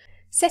products.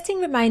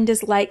 Setting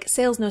reminders like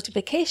sales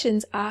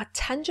notifications are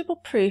tangible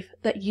proof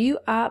that you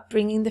are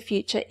bringing the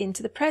future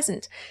into the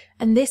present,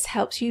 and this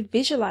helps you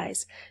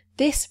visualize.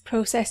 This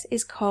process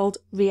is called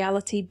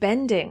reality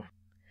bending.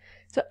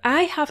 So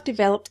I have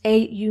developed a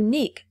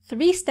unique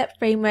 3-step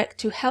framework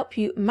to help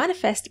you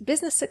manifest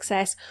business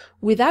success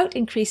without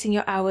increasing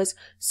your hours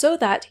so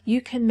that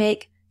you can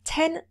make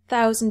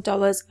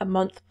 $10,000 a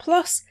month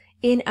plus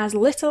in as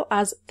little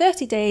as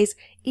 30 days,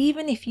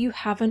 even if you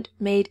haven't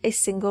made a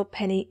single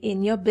penny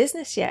in your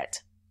business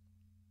yet.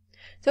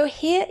 So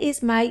here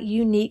is my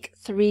unique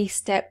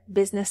 3-step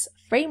business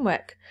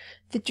framework.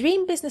 The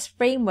Dream Business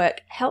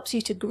Framework helps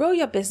you to grow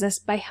your business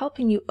by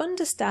helping you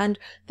understand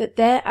that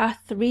there are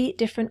 3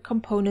 different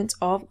components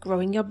of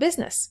growing your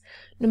business.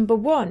 Number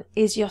 1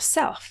 is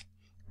yourself,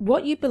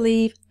 what you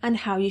believe and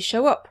how you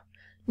show up.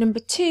 Number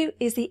 2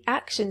 is the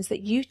actions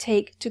that you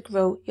take to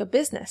grow your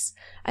business.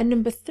 And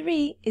number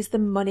 3 is the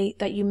money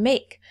that you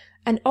make.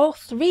 And all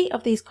 3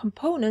 of these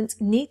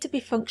components need to be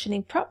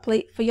functioning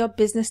properly for your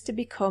business to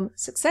become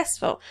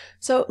successful.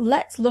 So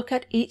let's look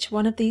at each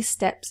one of these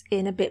steps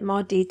in a bit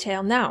more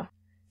detail now.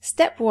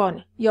 Step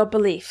 1, your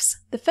beliefs.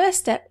 The first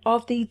step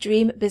of the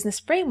Dream Business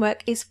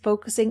Framework is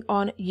focusing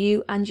on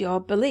you and your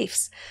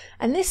beliefs.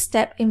 And this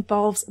step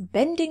involves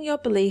bending your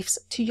beliefs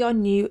to your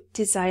new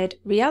desired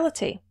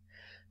reality.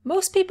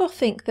 Most people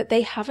think that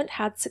they haven't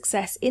had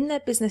success in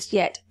their business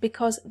yet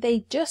because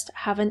they just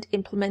haven't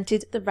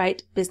implemented the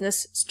right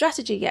business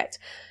strategy yet.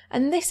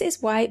 And this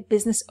is why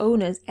business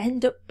owners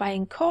end up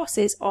buying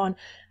courses on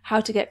how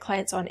to get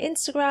clients on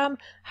Instagram,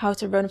 how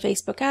to run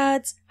Facebook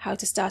ads, how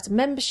to start a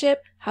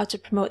membership, how to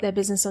promote their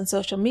business on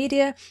social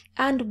media,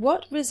 and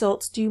what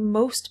results do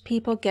most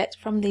people get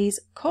from these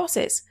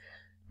courses?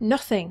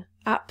 Nothing,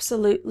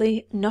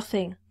 absolutely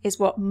nothing is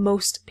what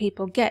most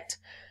people get.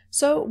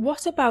 So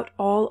what about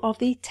all of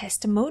the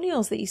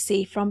testimonials that you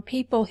see from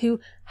people who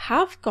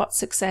have got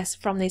success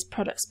from these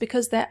products?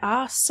 Because there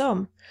are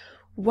some.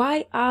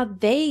 Why are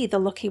they the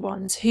lucky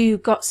ones who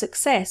got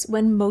success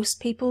when most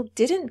people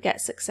didn't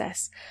get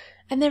success?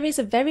 And there is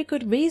a very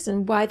good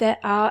reason why there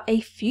are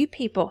a few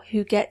people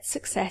who get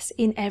success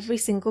in every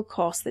single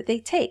course that they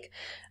take.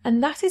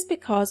 And that is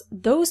because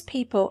those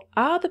people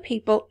are the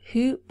people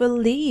who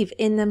believe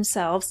in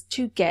themselves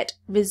to get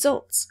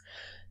results.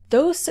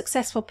 Those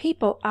successful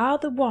people are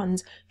the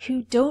ones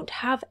who don't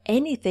have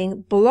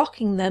anything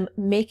blocking them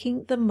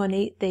making the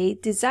money they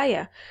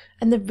desire.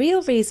 And the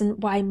real reason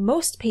why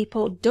most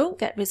people don't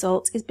get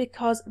results is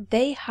because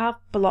they have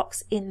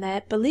blocks in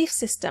their belief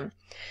system.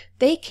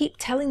 They keep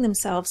telling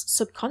themselves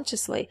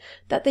subconsciously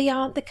that they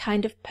aren't the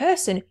kind of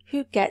person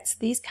who gets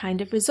these kind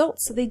of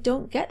results, so they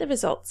don't get the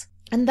results.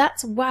 And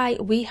that's why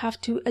we have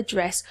to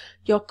address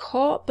your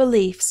core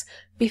beliefs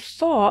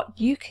before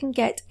you can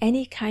get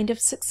any kind of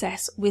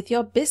success with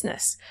your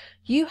business.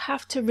 You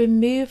have to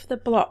remove the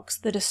blocks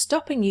that are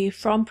stopping you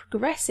from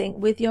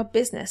progressing with your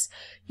business.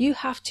 You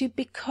have to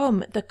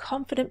become the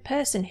confident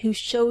person who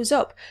shows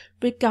up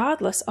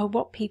regardless of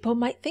what people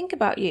might think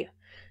about you.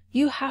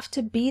 You have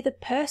to be the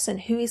person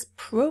who is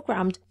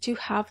programmed to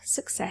have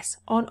success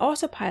on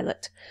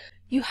autopilot.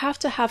 You have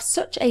to have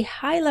such a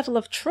high level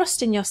of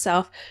trust in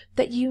yourself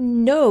that you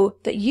know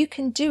that you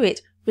can do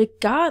it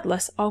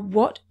regardless of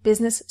what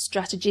business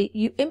strategy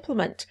you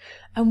implement.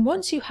 And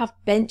once you have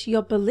bent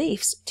your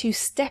beliefs to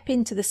step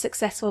into the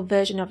successful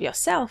version of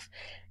yourself,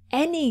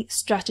 any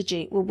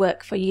strategy will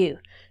work for you.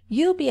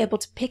 You'll be able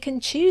to pick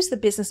and choose the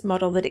business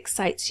model that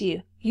excites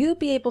you. You'll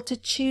be able to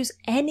choose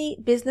any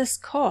business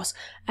course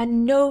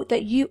and know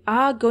that you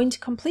are going to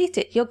complete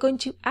it. You're going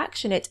to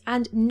action it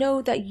and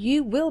know that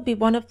you will be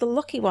one of the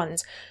lucky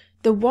ones.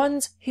 The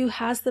ones who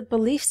has the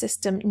belief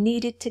system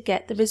needed to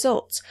get the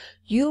results.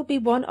 You'll be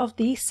one of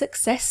the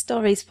success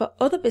stories for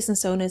other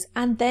business owners,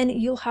 and then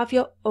you'll have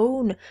your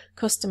own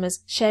customers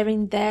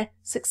sharing their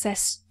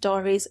success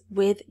stories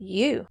with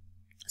you.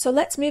 So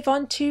let's move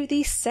on to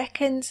the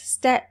second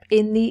step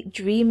in the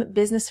Dream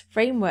Business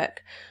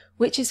Framework,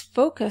 which is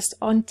focused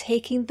on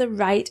taking the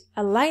right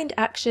aligned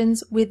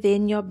actions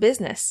within your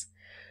business.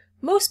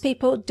 Most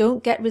people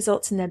don't get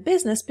results in their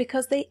business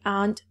because they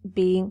aren't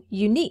being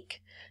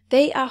unique.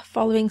 They are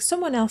following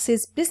someone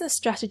else's business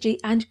strategy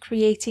and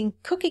creating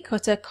cookie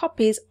cutter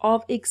copies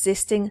of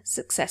existing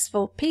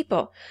successful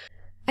people.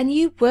 And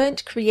you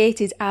weren't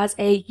created as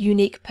a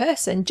unique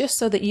person just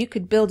so that you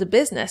could build a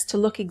business to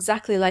look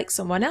exactly like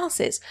someone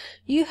else's.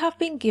 You have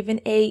been given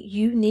a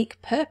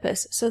unique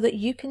purpose so that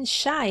you can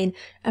shine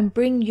and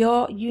bring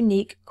your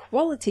unique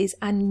qualities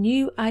and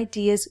new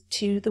ideas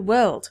to the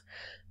world.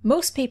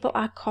 Most people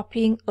are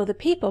copying other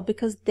people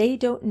because they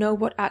don't know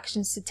what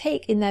actions to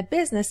take in their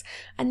business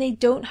and they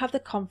don't have the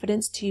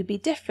confidence to be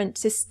different,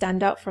 to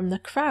stand out from the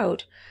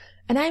crowd.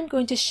 And I'm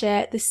going to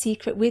share the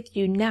secret with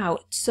you now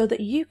so that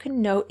you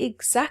can know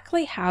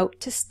exactly how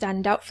to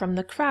stand out from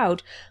the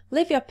crowd,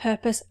 live your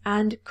purpose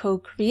and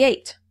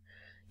co-create.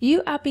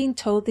 You are being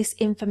told this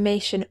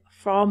information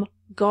from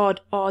God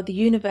or the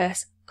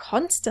universe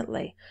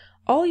constantly.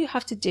 All you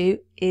have to do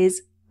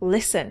is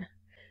listen.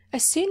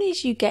 As soon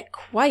as you get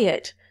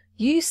quiet,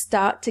 you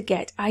start to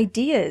get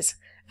ideas.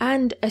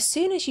 And as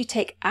soon as you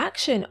take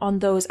action on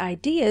those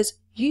ideas,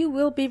 you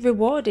will be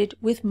rewarded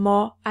with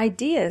more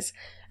ideas.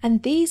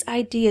 And these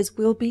ideas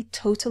will be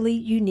totally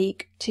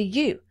unique to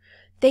you.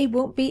 They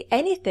won't be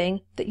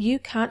anything that you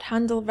can't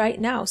handle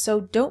right now.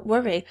 So don't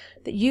worry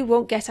that you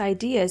won't get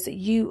ideas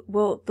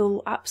that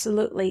they'll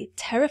absolutely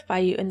terrify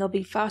you and they'll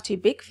be far too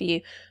big for you.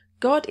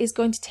 God is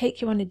going to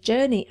take you on a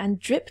journey and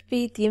drip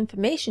feed the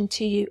information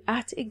to you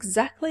at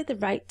exactly the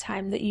right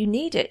time that you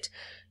need it.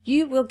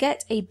 You will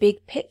get a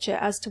big picture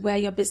as to where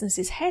your business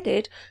is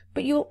headed,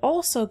 but you'll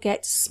also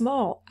get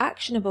small,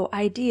 actionable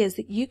ideas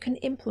that you can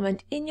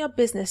implement in your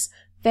business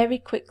very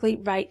quickly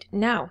right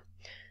now.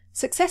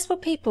 Successful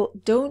people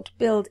don't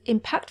build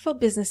impactful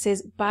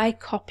businesses by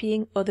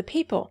copying other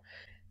people.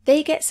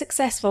 They get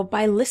successful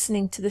by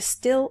listening to the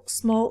still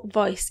small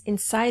voice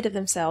inside of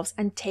themselves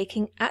and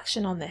taking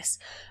action on this.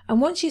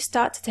 And once you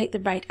start to take the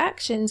right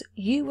actions,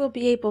 you will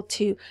be able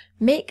to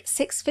make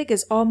 6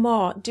 figures or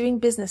more doing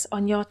business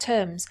on your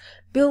terms.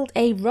 Build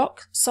a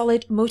rock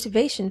solid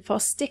motivation for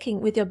sticking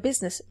with your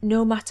business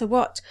no matter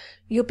what.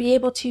 You'll be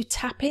able to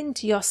tap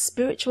into your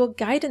spiritual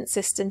guidance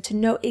system to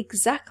know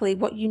exactly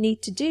what you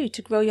need to do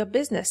to grow your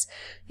business.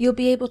 You'll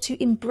be able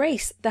to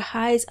embrace the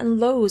highs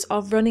and lows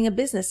of running a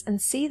business and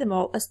see them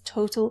all as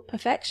total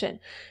perfection.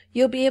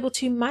 You'll be able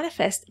to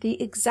manifest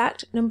the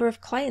exact number of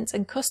clients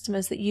and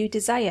customers that you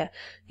desire.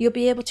 You'll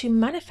be able to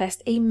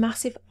manifest a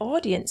massive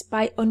audience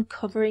by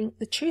uncovering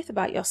the truth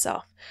about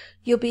yourself.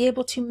 You'll be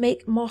able to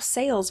make more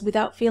sales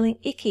without feeling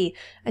icky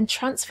and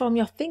transform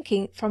your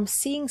thinking from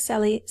seeing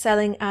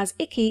selling as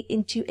icky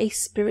into a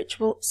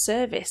spiritual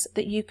service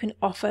that you can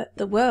offer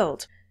the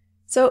world.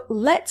 So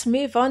let's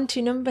move on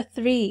to number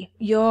 3,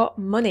 your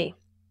money.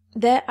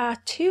 There are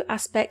 2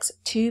 aspects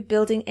to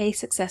building a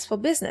successful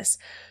business.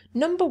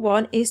 Number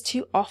 1 is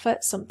to offer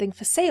something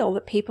for sale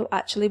that people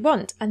actually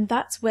want, and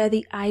that's where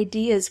the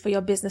ideas for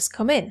your business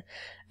come in.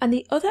 And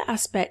the other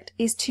aspect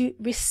is to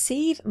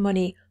receive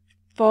money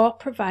for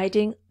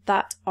providing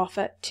that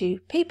offer to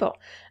people.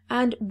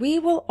 And we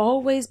will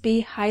always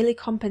be highly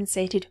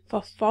compensated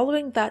for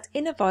following that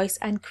inner voice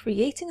and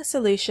creating a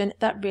solution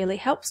that really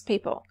helps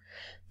people.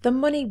 The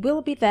money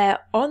will be there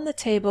on the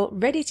table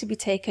ready to be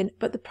taken,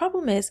 but the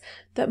problem is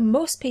that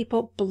most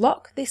people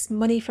block this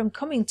money from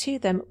coming to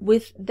them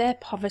with their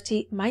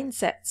poverty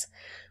mindsets.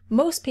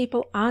 Most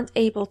people aren't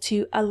able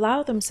to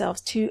allow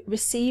themselves to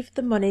receive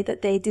the money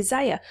that they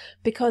desire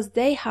because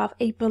they have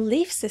a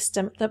belief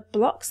system that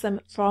blocks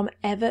them from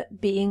ever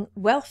being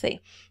wealthy.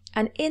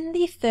 And in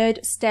the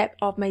 3rd step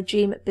of my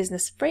Dream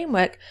Business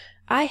Framework,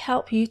 I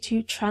help you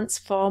to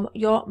transform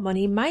your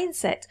money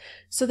mindset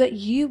so that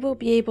you will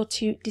be able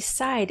to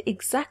decide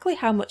exactly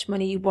how much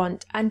money you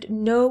want and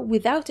know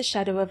without a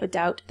shadow of a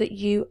doubt that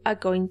you are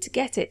going to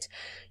get it.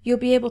 You'll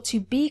be able to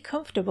be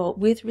comfortable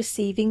with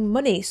receiving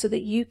money so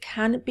that you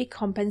can be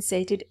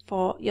compensated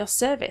for your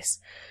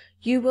service.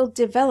 You will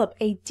develop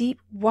a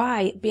deep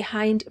why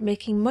behind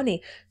making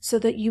money so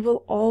that you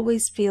will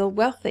always feel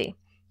wealthy.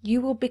 You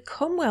will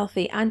become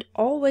wealthy and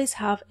always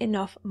have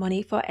enough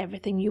money for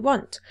everything you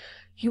want.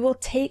 You will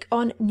take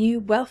on new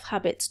wealth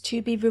habits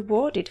to be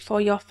rewarded for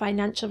your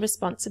financial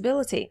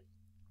responsibility.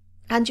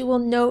 And you will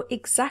know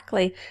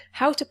exactly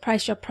how to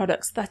price your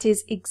products that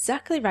is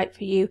exactly right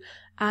for you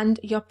and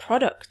your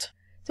product.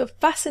 So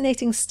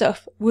fascinating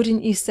stuff,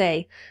 wouldn't you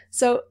say?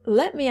 So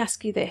let me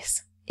ask you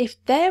this. If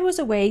there was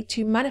a way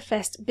to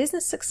manifest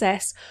business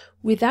success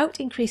without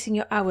increasing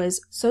your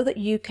hours so that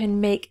you can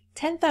make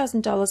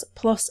 $10,000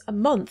 plus a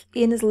month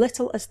in as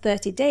little as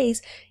 30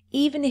 days,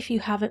 even if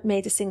you haven't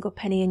made a single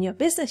penny in your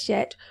business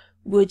yet,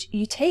 would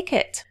you take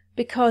it?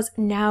 Because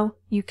now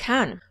you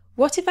can.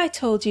 What if I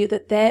told you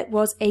that there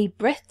was a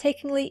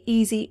breathtakingly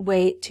easy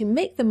way to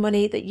make the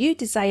money that you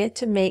desire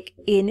to make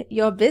in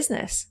your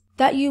business?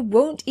 That you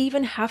won't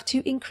even have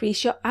to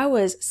increase your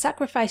hours,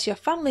 sacrifice your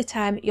family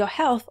time, your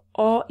health,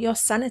 or your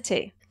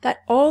sanity.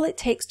 That all it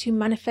takes to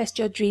manifest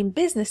your dream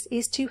business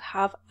is to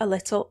have a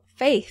little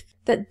faith.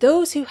 That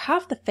those who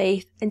have the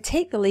faith and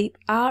take the leap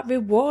are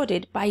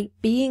rewarded by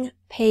being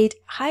paid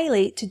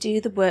highly to do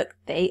the work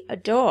they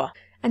adore.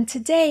 And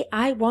today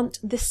I want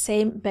the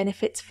same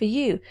benefits for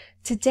you.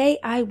 Today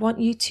I want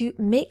you to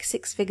make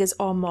 6 figures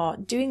or more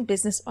doing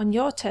business on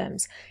your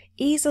terms.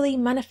 easily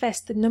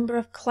manifest the number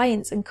of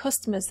clients and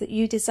customers that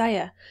you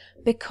desire,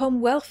 become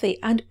wealthy,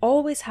 and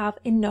always have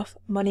enough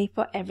money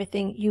for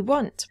everything you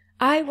want.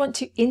 I want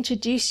to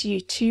introduce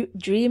you to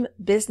Dream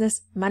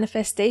Business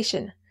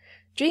Manifestation.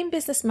 Dream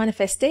Business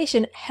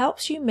Manifestation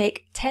helps you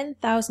make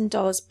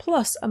 $10,000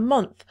 plus a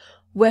month,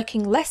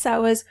 working less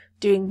hours,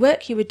 doing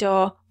work you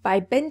adore, by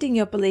bending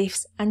your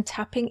beliefs and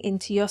tapping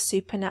into your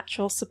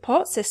supernatural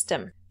support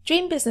system.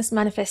 Dream Business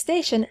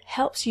Manifestation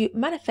helps you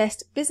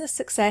manifest business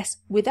success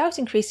without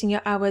increasing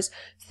your hours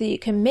so that you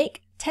can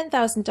make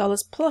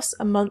 $10,000 plus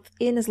a month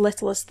in as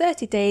little as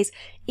 30 days,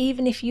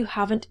 even if you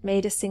haven't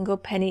made a single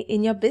penny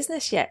in your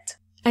business yet.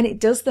 And it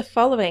does the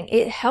following.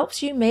 It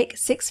helps you make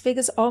 6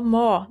 figures or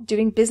more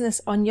doing business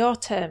on your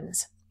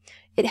terms.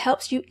 It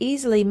helps you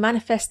easily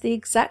manifest the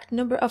exact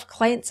number of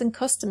clients and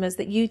customers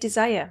that you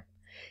desire.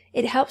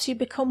 It helps you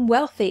become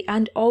wealthy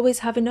and always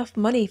have enough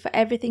money for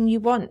everything you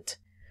want,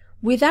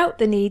 without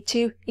the need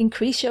to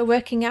increase your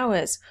working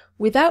hours,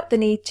 without the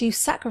need to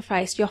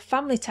sacrifice your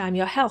family time,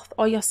 your health,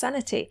 or your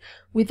sanity,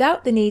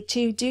 without the need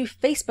to do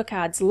Facebook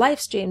ads, live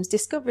streams,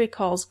 discovery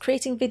calls,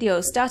 creating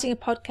videos, starting a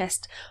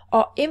podcast,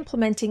 or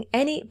implementing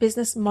any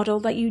business model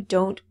that you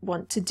don't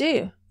want to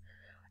do,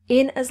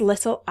 in as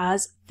little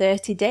as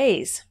 30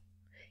 days.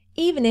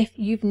 Even if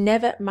you've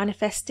never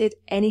manifested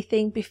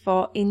anything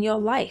before in your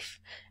life,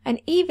 and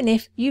even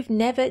if you've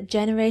never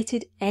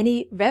generated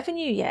any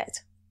revenue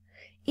yet.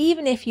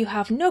 Even if you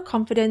have no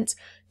confidence,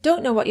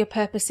 don't know what your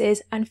purpose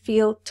is, and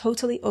feel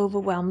totally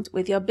overwhelmed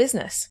with your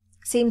business.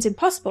 Seems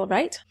impossible,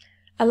 right?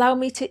 Allow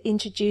me to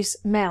introduce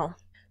Mel.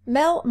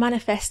 Mel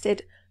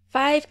manifested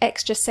 5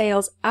 extra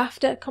sales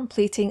after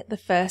completing the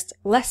first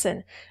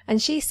lesson,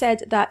 and she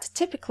said that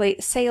typically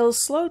sales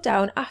slow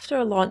down after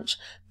a launch,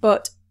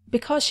 but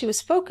because she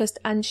was focused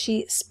and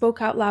she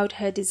spoke out loud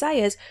her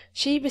desires,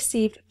 she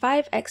received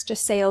 5 extra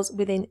sales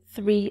within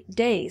 3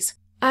 days.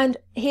 And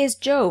here's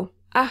Joe.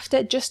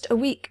 After just a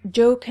week,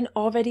 Joe can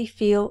already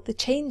feel the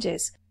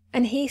changes.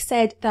 And he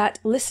said that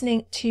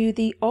listening to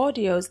the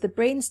audios, the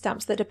brain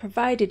stamps that are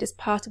provided as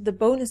part of the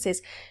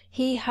bonuses,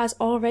 he has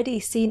already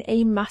seen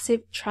a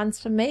massive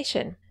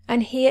transformation.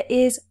 And here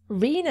is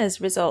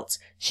Rena's results.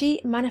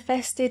 She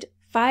manifested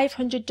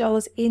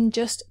 $500 in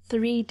just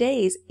 3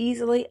 days,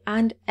 easily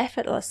and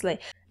effortlessly.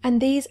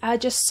 And these are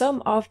just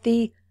some of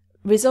the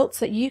results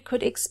that you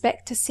could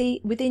expect to see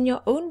within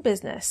your own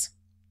business.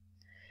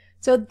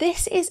 So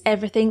this is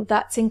everything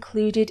that's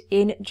included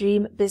in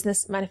Dream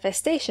Business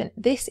Manifestation.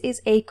 This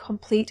is a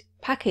complete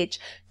package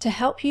to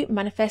help you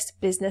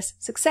manifest business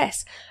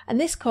success. And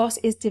this course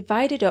is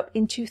divided up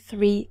into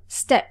 3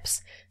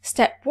 steps.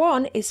 Step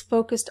 1 is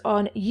focused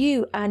on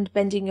you and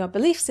bending your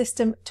belief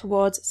system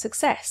towards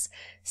success.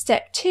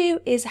 Step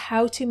 2 is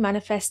how to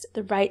manifest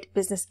the right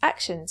business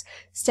actions.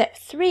 Step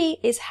 3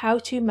 is how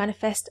to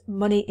manifest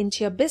money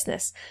into your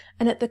business.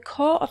 And at the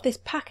core of this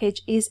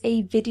package is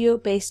a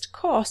video-based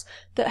course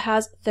that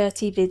has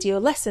 30 video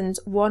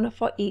lessons, 1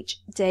 for each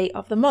day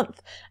of the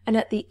month. And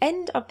at the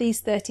end of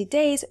these 30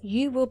 days,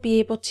 you will be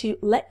able to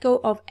let go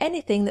of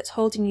anything that's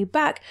holding you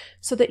back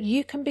so that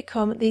you can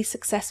become the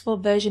successful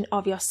version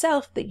of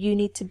yourself that you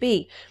need to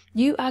be.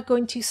 You are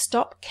going to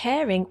stop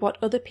caring what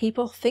other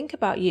people think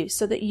about you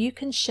so that you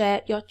can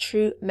share your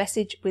true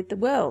message with the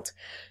world.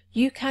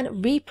 You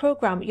can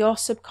reprogram your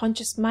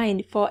subconscious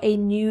mind for a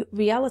new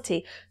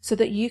reality so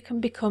that you can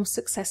become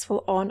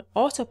successful on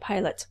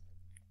autopilot.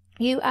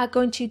 You are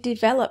going to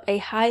develop a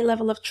high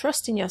level of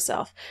trust in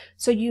yourself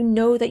so you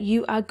know that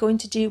you are going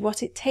to do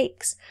what it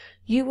takes.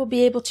 You will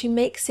be able to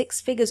make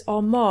 6 figures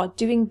or more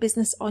doing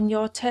business on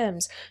your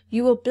terms.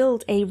 You will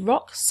build a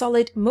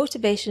rock-solid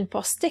motivation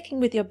for sticking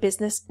with your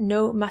business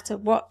no matter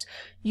what.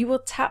 You will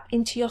tap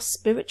into your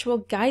spiritual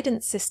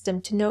guidance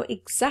system to know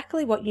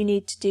exactly what you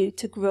need to do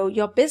to grow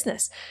your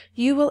business.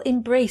 You will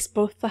embrace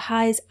both the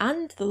highs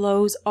and the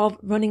lows of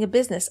running a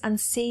business and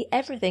see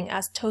everything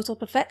as total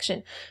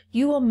perfection.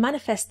 You will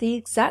manifest the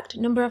exact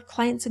number of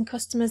clients and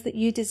customers that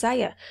you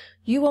desire.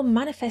 You will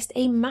manifest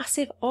a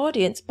massive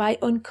audience by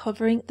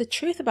uncovering the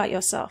truth about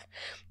yourself.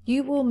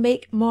 You will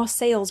make more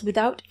sales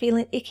without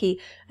feeling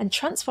icky and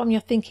transform your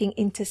thinking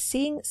into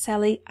seeing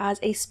selling as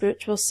a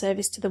spiritual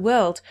service to the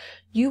world.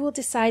 You will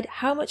decide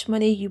how much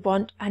money you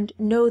want and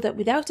know that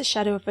without a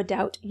shadow of a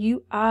doubt,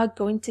 you are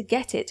going to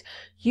get it.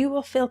 You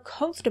will feel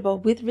comfortable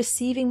with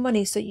receiving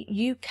money so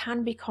you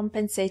can be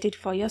compensated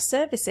for your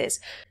services.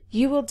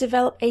 You will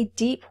develop a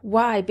deep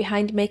why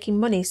behind making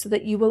money so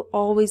that you will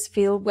always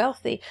feel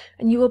wealthy,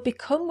 and you will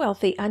become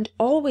wealthy and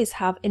always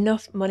have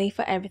enough money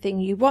for everything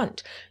you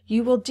want.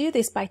 You will do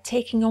this by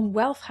taking on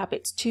wealth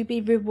habits to be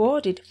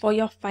rewarded for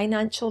your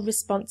financial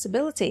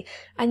responsibility,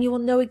 and you will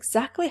know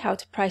exactly how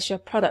to price your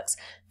products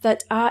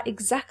that are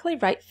exactly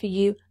right for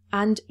you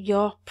and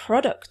your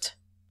product.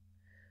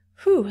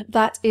 Whew,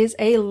 that is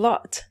a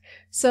lot.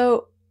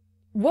 So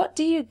what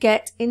do you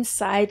get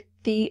inside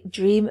the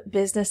Dream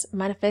Business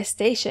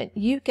Manifestation?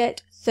 You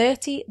get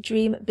 30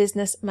 Dream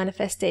Business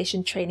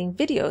Manifestation training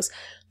videos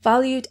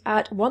valued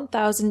at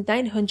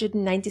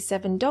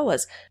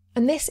 $1,997.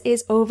 And this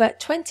is over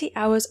 20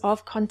 hours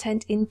of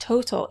content in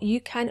total.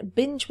 You can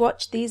binge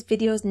watch these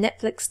videos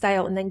Netflix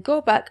style and then go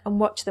back and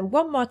watch them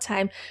one more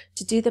time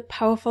to do the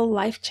powerful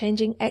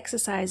life-changing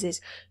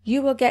exercises.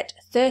 You will get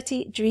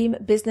 30 Dream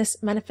Business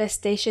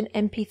Manifestation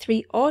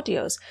MP3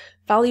 audios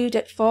valued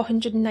at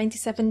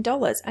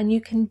 $497, and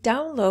you can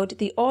download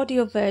the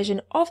audio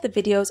version of the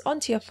videos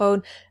onto your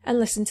phone and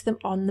listen to them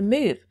on the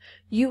move.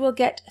 You will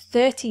get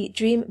 30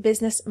 Dream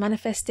Business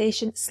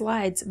Manifestation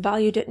slides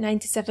valued at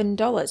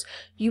 $97.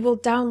 You will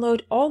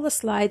download all the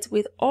slides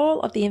with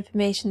all of the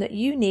information that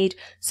you need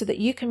so that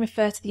you can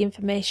refer to the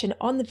information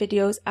on the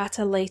videos at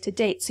a later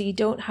date, so you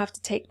don't have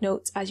to take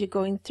notes as you're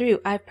going through.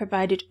 I've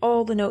provided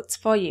all the notes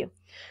for you.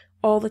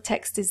 All the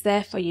text is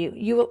there for you.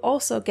 You will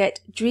also get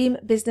Dream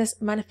Business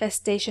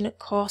Manifestation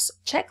Course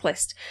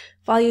Checklist,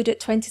 valued at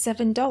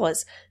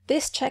 $27.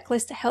 This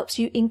checklist helps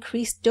you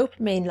increase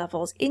dopamine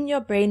levels in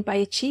your brain by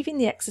achieving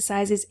the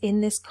exercises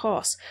in this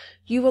course.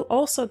 You will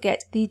also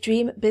get the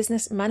Dream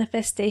Business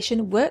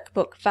Manifestation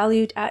Workbook,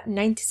 valued at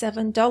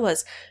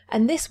 $97.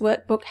 And this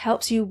workbook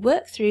helps you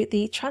work through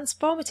the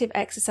transformative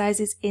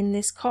exercises in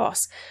this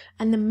course.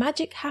 And the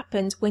magic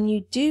happens when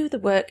you do the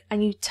work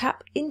and you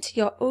tap into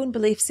your own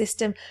belief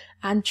system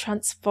and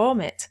transform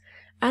it.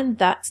 And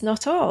that's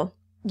not all.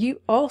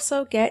 You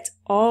also get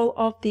all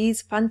of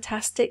these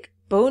fantastic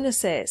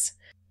bonuses.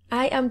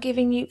 I am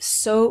giving you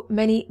so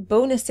many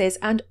bonuses,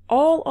 and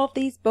all of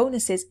these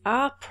bonuses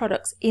are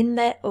products in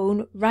their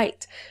own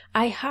right.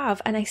 I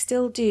have, and I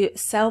still do,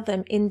 sell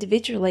them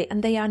individually,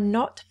 and they are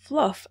not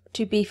fluff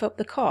to beef up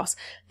the course.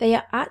 They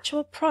are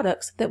actual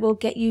products that will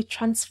get you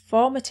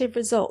transformative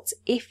results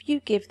if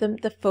you give them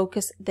the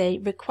focus they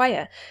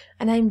require.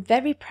 And I'm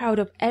very proud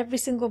of every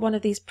single one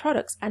of these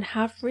products and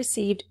have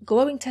received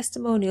glowing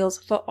testimonials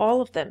for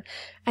all of them.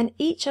 And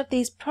each of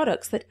these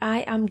products that I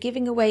am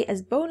giving away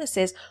as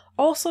bonuses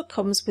also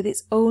comes with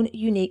its own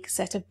unique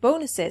set of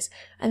bonuses.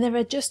 And there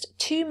are just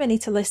too many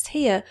to list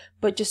here,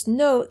 but just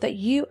know that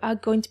you are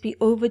going to be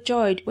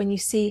overjoyed when you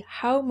see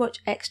how much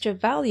extra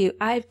value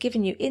I've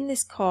given you in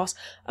this course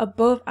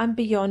above and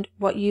beyond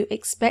what you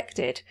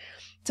expected.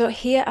 So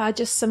here are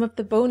just some of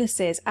the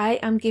bonuses. I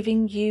am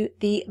giving you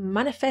the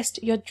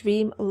Manifest Your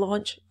Dream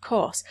Launch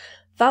course,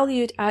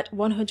 valued at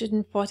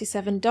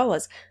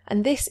 $147,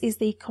 and this is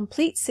the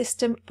complete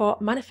system for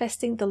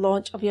manifesting the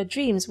launch of your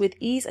dreams with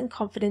ease and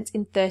confidence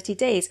in 30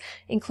 days.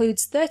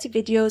 Includes 30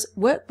 videos,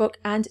 workbook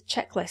and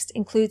checklist.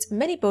 Includes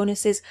many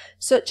bonuses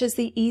such as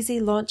the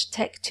Easy Launch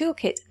Tech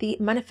Toolkit, the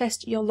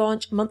Manifest Your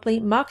Launch Monthly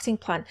Marketing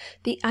Plan,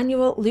 the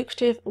Annual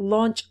Lucrative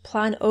Launch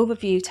Plan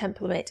Overview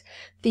Template,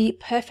 the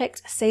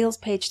Perfect Sales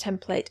Page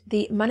Template,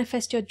 the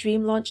Manifest Your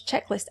Dream Launch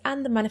Checklist,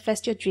 and the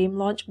Manifest Your Dream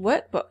Launch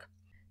Workbook.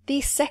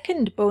 The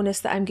second bonus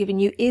that I'm giving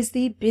you is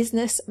the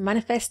Business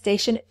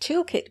Manifestation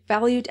Toolkit,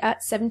 valued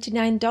at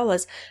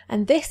 $79.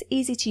 And this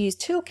easy-to-use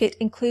toolkit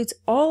includes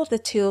all of the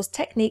tools,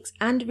 techniques,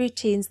 and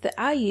routines that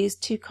I use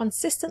to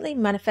consistently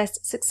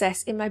manifest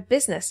success in my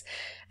business,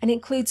 and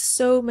includes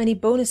so many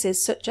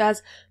bonuses such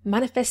as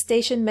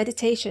manifestation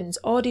meditations,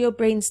 audio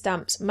brain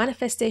stamps,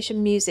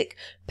 manifestation music,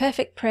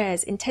 perfect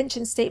prayers,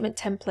 intention statement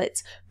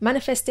templates,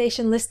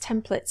 manifestation list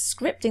templates,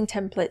 scripting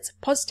templates,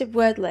 positive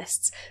word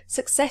lists,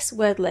 success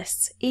word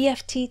lists,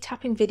 EFT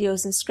tapping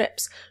videos and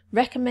scripts,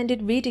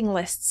 recommended reading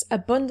lists,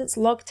 abundance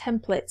log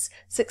templates,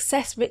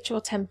 success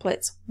ritual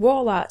templates,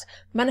 wall art,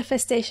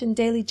 manifestation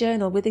daily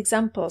journal with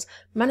examples,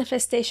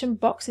 manifestation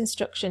box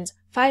instructions,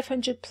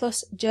 500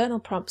 plus journal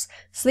prompts,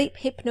 sleep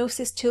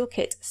hypnosis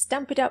toolkit,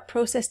 stamp it out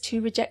process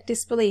to reject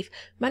disbelief,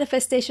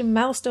 manifestation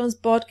milestones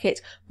board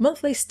kit,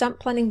 monthly stamp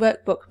planning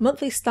workbook,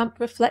 monthly stamp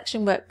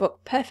reflection workbook,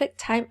 perfect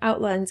time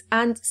outlines,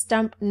 and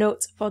stamp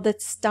notes for the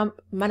stamp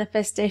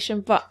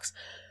manifestation box.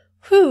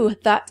 Whew,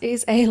 that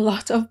is a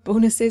lot of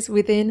bonuses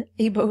within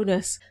a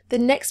bonus. The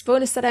next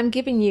bonus that I'm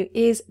giving you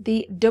is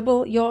the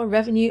Double Your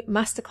Revenue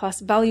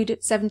Masterclass, valued at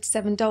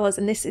 $77,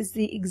 and this is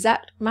the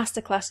exact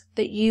masterclass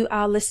that you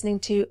are listening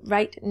to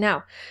right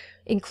now,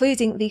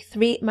 including the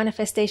 3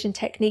 manifestation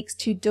techniques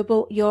to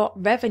double your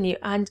revenue.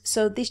 And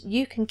so this,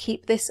 you can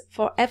keep this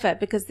forever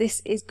because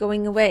this is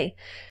going away.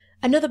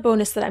 Another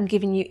bonus that I'm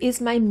giving you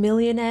is my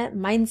Millionaire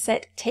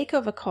Mindset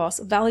Takeover course,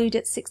 valued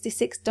at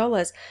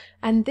 $66,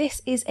 and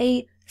this is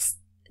a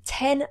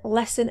 10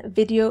 lesson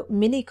video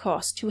mini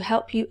course to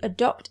help you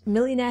adopt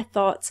millionaire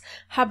thoughts,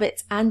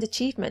 habits, and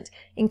achievement.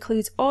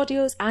 Includes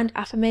audios and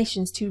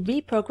affirmations to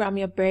reprogram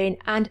your brain,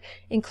 and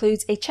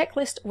includes a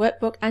checklist,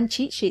 workbook, and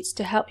cheat sheets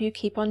to help you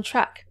keep on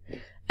track.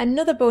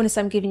 Another bonus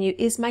I'm giving you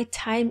is my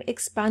Time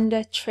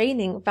Expander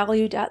training,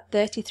 valued at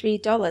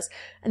 $33,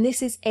 and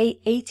this is a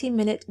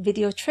 80-minute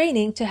video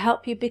training to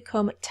help you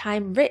become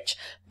time rich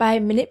by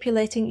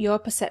manipulating your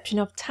perception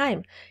of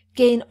time.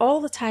 Gain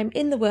all the time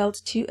in the world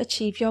to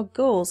achieve your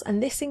goals,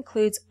 and this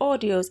includes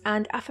audios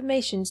and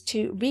affirmations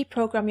to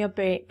reprogram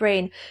your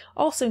brain.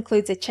 Also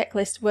includes a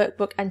checklist,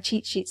 workbook, and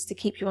cheat sheets to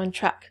keep you on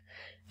track.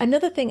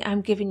 Another thing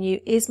I'm giving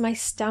you is my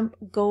Stamp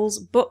Goals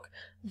book,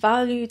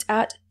 valued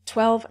at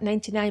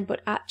 $12.99,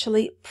 but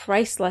actually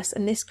priceless,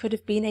 and this could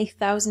have been a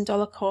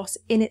 $1,000 course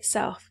in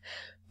itself.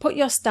 put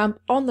your stamp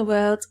on the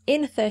world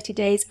in 30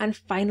 days and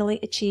finally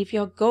achieve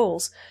your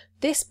goals.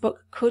 This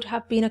book could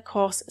have been a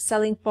course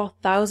selling for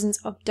thousands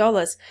of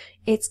dollars.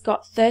 It's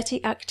got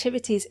 30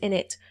 activities in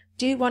it.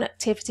 Do one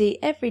activity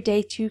every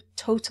day to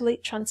totally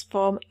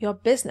transform your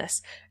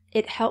business.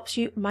 It helps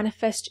you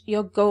manifest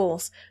your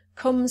goals.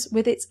 Comes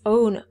with its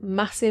own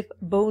massive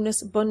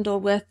bonus bundle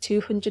worth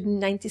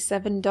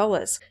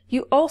 $297.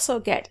 You also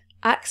get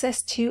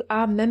access to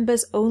our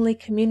members only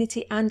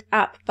community and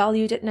app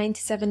valued at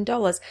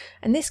 $97,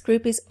 and this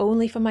group is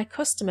only for my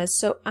customers,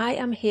 so I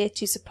am here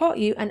to support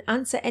you and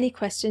answer any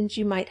questions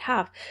you might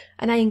have,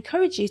 and I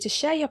encourage you to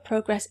share your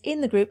progress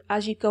in the group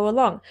as you go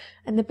along.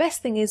 And the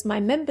best thing is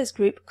my members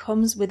group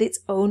comes with its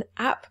own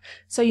app,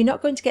 so you're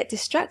not going to get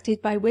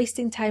distracted by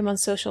wasting time on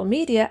social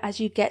media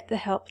as you get the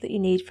help that you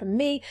need from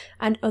me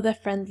and other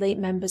friendly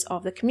members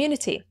of the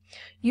community.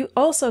 You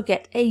also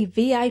get a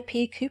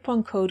VIP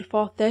coupon code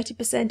for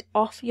 30%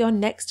 off your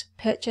next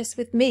purchase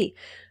with me,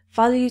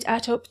 valued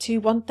at up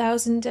to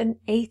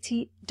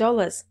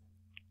 $1,080.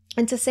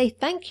 And to say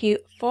thank you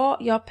for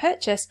your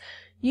purchase,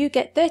 you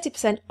get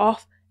 30%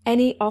 off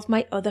any of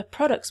my other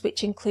products,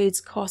 which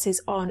includes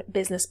courses on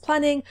business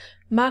planning,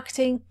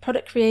 marketing,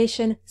 product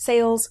creation,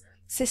 sales,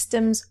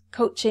 systems,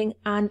 coaching,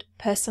 and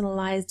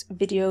personalized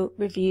video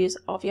reviews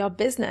of your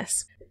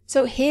business.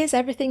 So here's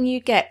everything you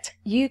get.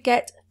 You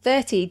get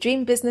 30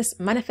 Dream Business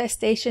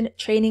Manifestation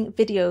training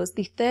videos,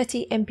 the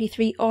 30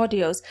 MP3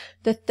 audios,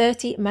 the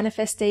 30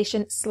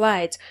 manifestation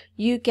slides.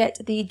 You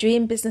get the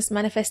Dream Business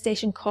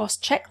Manifestation course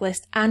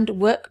checklist and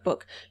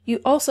workbook. You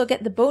also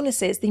get the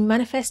bonuses, the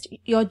Manifest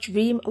Your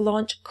Dream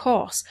Launch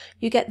course.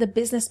 You get the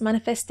Business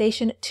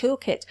Manifestation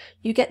Toolkit.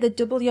 You get the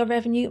Double Your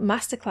Revenue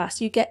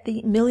Masterclass. You get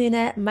the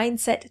Millionaire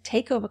Mindset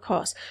Takeover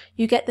course.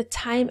 You get the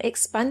Time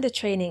Expander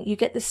training. You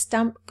get the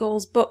Stamp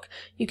Goals book.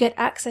 You get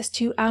access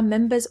to our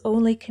members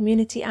only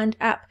community and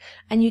app,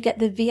 and you get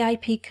the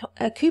VIP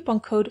coupon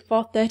code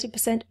for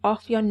 30%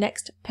 off your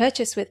next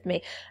purchase with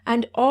me.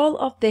 And all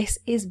of this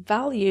is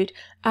valued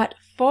at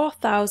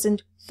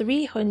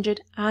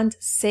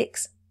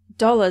 $4,306.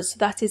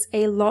 That is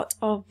a lot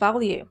of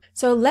value.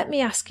 So let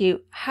me ask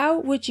you, how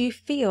would you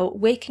feel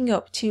waking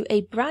up to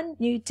a brand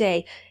new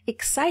day,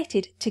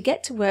 excited to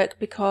get to work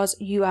because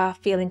you are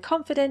feeling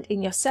confident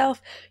in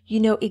yourself, you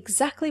know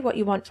exactly what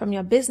you want from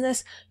your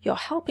business, you're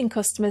helping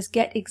customers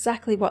get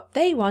exactly what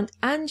they want,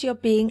 and you're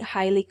being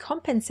highly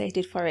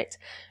compensated for it?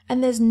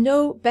 And there's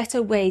no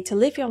better way to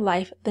live your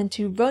life than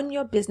to run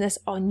your business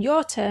on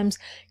your terms,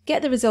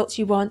 get the results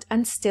you want,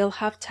 and still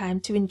have time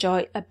to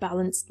enjoy a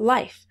balanced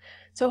life.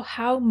 So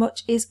how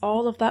much is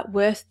all of that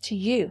worth to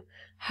you?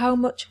 How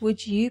much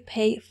would you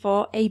pay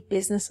for a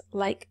business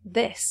like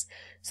this?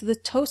 So the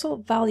total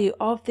value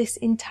of this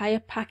entire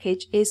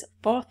package is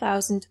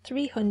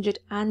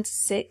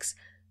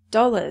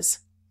 $4,306.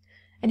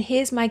 And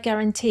here's my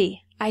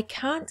guarantee. I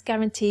can't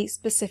guarantee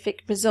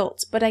specific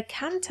results, but I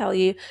can tell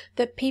you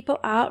that people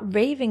are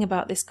raving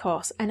about this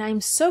course, and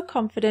I'm so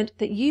confident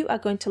that you are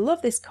going to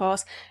love this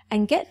course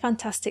and get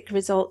fantastic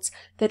results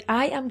that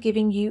I am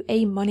giving you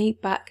a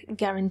money-back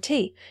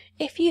guarantee.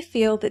 If you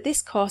feel that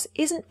this course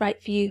isn't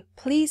right for you,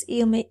 please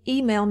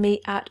email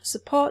me at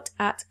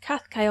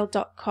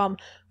support@kathkyle.com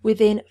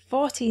within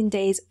 14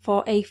 days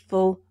for a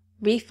full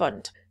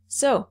refund.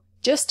 So,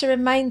 just to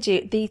remind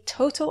you, the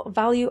total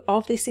value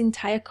of this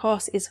entire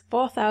course is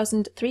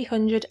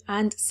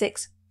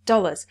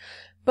 $4,306,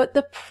 but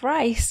the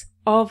price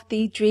of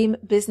the Dream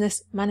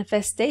Business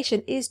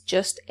Manifestation is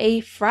just a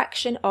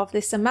fraction of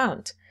this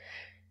amount.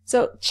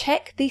 So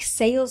check the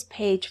sales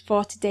page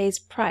for today's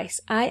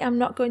price. I am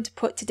not going to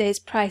put today's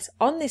price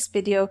on this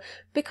video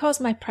because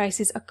my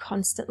prices are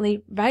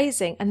constantly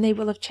rising, and they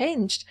will have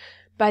changed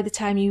by the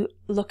time you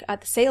look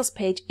at the sales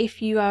page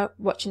if you are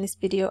watching this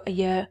video a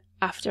year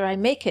after I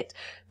make it.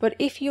 But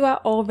if you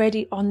are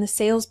already on the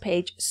sales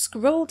page,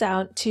 scroll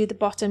down to the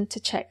bottom to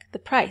check the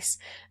price.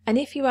 And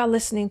if you are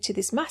listening to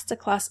this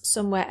masterclass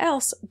somewhere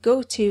else,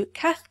 go to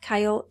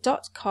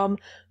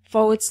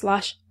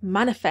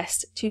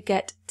kathkyle.com/manifest to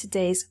get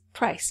today's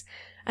price.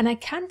 And I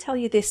can tell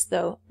you this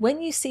though,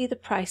 when you see the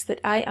price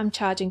that I am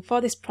charging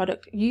for this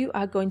product, you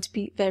are going to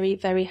be very,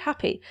 very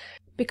happy,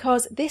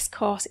 because this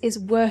course is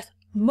worth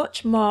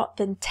much more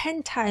than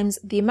 10 times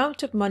the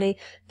amount of money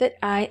that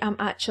I am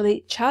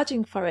actually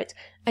charging for it.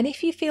 And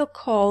if you feel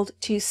called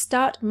to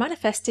start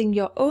manifesting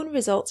your own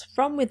results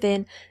from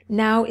within,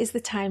 now is the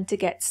time to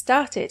get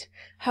started.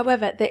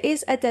 However, there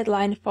is a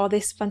deadline for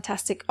this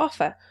fantastic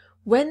offer.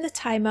 When the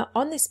timer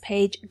on this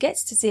page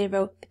gets to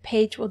 0, the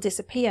page will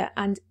disappear,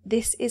 and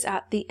this is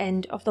at the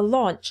end of the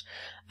launch.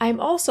 I'm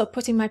also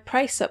putting my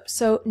price up,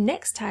 so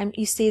next time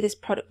you see this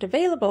product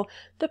available,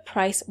 the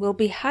price will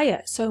be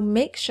higher. So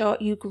make sure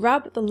you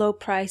grab the low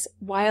price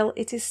while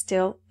it is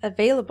still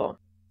available.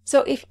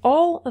 So if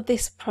all of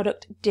this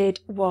product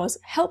did was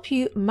help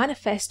you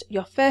manifest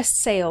your first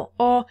sale,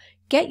 or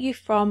get you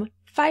from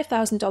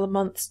 $5,000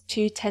 months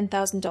to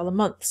 $10,000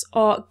 months,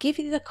 or give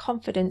you the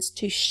confidence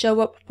to show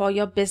up for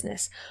your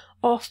business,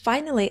 or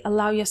finally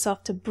allow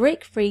yourself to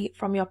break free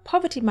from your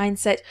poverty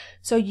mindset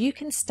so you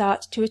can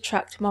start to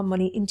attract more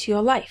money into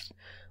your life?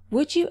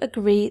 Would you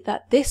agree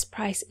that this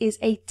price is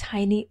a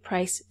tiny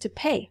price to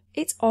pay?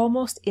 It's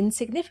almost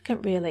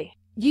insignificant, really.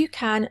 You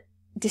can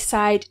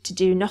decide to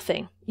do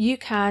nothing. You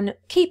can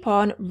keep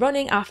on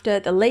running after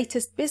the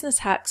latest business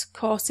hacks,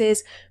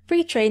 courses,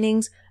 free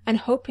trainings, and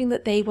hoping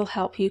that they will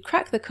help you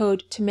crack the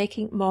code to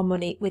making more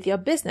money with your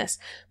business.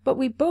 But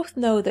we both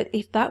know that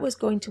if that was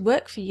going to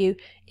work for you,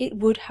 it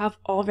would have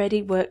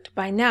already worked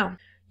by now.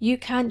 You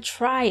can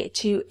try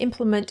to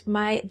implement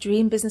my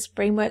dream business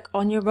framework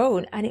on your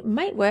own, and it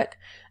might work.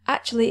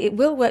 Actually, it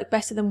will work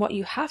better than what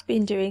you have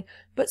been doing,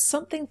 but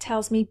something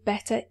tells me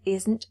better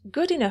isn't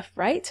good enough,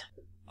 right?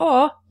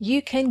 Or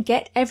you can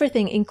get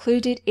everything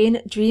included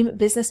in Dream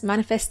Business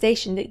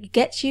Manifestation that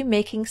gets you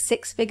making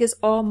 6 figures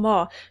or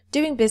more,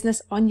 doing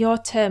business on your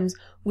terms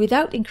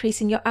without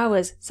increasing your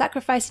hours,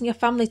 sacrificing your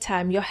family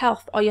time, your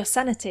health, or your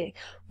sanity,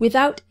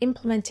 without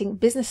implementing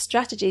business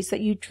strategies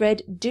that you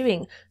dread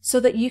doing, so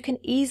that you can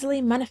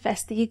easily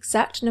manifest the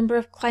exact number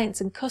of clients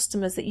and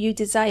customers that you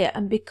desire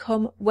and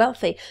become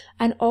wealthy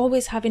and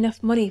always have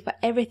enough money for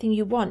everything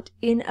you want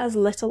in as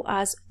little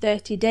as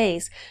 30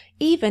 days.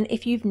 Even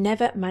if you've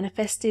never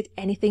manifested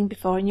anything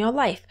before in your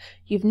life,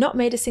 you've not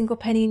made a single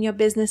penny in your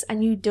business,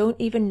 and you don't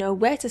even know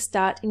where to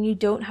start, and you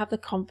don't have the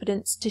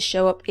confidence to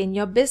show up in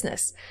your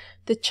business.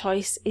 The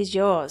choice is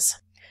yours.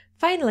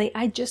 Finally,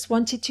 I just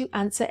wanted to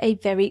answer a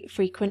very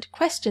frequent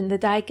question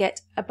that I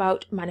get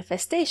about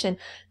manifestation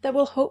that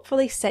will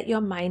hopefully set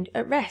your mind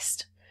at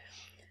rest.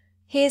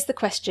 Here's the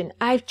question.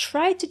 I've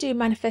tried to do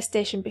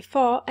manifestation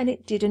before and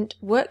it didn't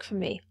work for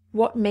me.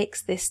 What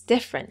makes this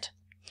different?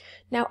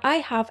 Now, I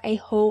have a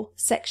whole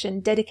section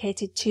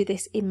dedicated to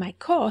this in my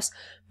course,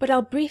 but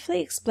I'll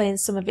briefly explain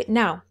some of it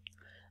now.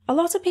 A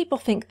lot of people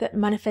think that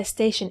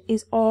manifestation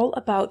is all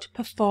about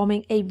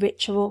performing a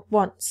ritual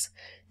once.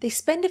 They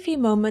spend a few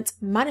moments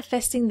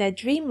manifesting their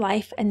dream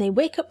life and they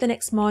wake up the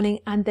next morning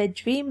and their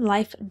dream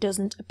life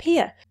doesn't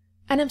appear.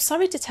 And I'm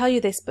sorry to tell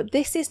you this, but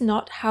this is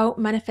not how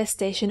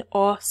manifestation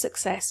or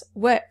success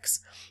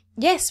works.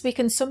 Yes, we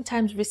can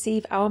sometimes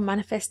receive our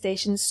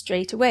manifestations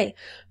straight away,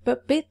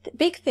 but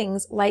big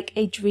things like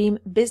a dream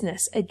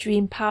business, a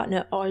dream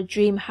partner, or a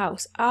dream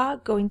house are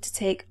going to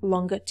take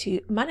longer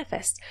to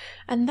manifest.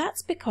 And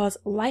that's because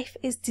life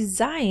is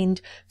designed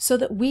so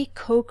that we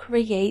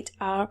co-create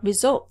our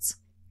results.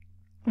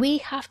 We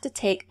have to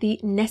take the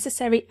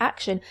necessary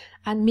action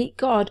and meet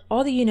God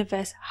or the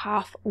universe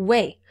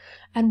halfway.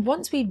 And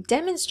once we've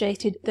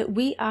demonstrated that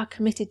we are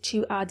committed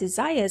to our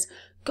desires,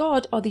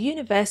 God or the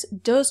universe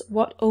does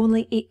what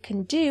only it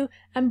can do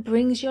and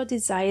brings your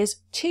desires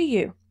to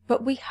you.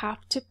 But we have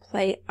to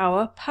play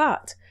our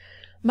part.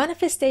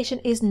 Manifestation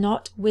is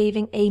not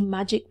waving a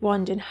magic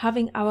wand and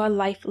having our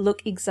life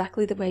look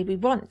exactly the way we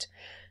want.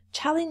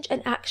 Challenge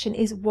and action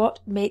is what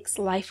makes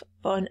life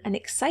fun and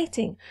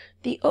exciting.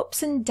 The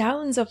ups and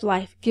downs of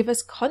life give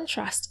us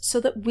contrast so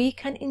that we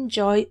can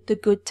enjoy the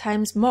good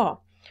times more.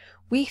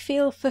 We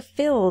feel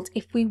fulfilled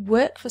if we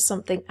work for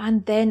something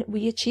and then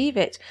we achieve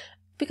it,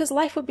 because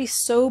life would be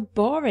so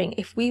boring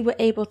if we were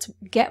able to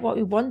get what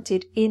we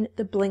wanted in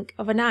the blink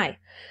of an eye.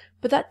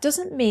 But that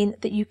doesn't mean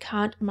that you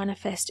can't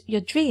manifest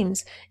your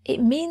dreams.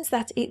 It means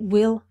that it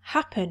will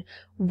happen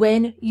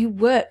when you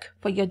work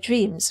for your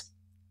dreams.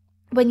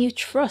 When you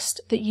trust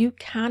that you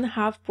can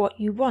have what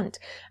you want,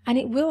 and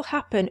it will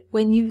happen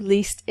when you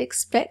least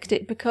expect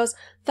it, because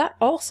that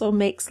also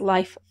makes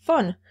life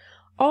fun.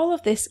 All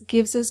of this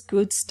gives us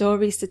good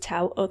stories to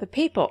tell other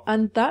people,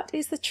 and that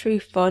is the true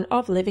fun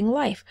of living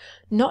life,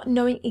 not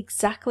knowing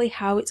exactly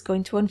how it's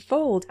going to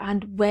unfold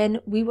and when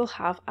we will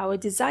have our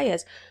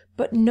desires,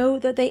 but know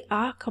that they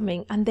are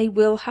coming and they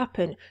will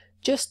happen,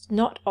 just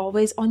not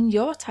always on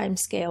your time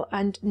scale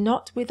and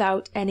not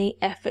without any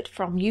effort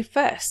from you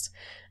first.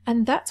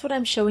 And that's what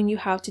I'm showing you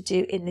how to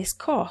do in this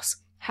course,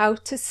 how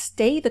to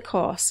stay the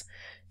course.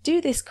 Do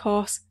this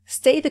course,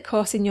 stay the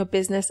course in your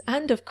business,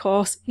 and of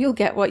course, you'll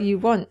get what you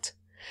want.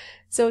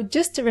 So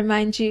just to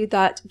remind you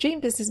that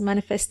Dream Business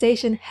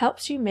Manifestation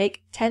helps you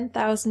make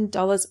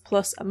 $10,000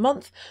 plus a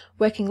month,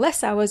 working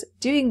less hours,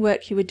 doing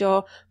work you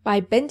adore, by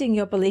bending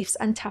your beliefs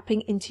and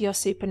tapping into your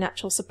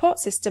supernatural support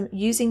system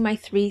using my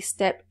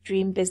 3-step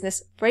Dream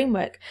Business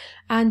framework.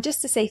 And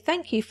just to say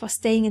thank you for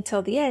staying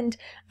until the end,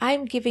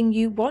 I'm giving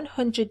you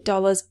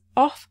 $100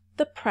 off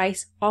the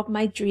price of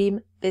my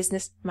Dream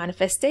Business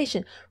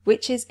Manifestation,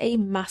 which is a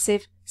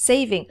massive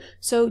saving.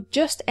 So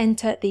just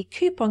enter the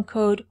coupon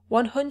code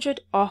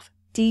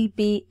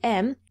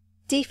 100OFF-DBM,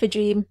 D for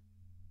Dream,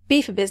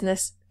 B for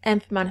Business, M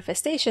for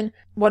Manifestation,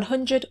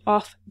 100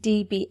 off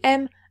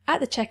DBM at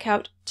the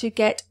checkout to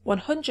get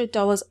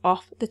 $100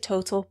 off the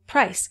total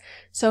price.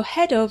 So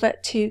head over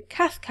to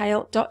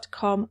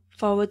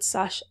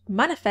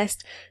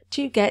kathkyle.com/manifest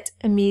to get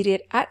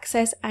immediate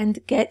access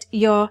and get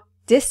your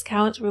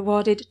discount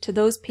rewarded to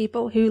those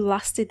people who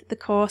lasted the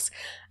course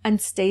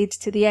and stayed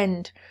to the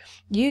end.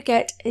 You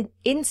get an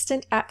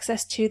instant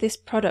access to this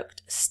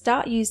product.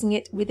 Start using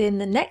it within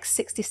the next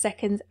 60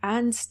 seconds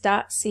and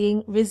start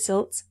seeing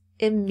results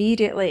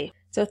immediately.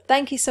 So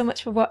thank you so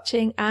much for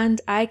watching,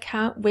 and I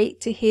can't wait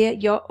to hear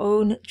your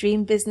own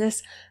dream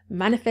business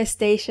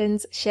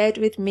manifestations shared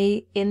with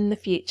me in the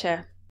future.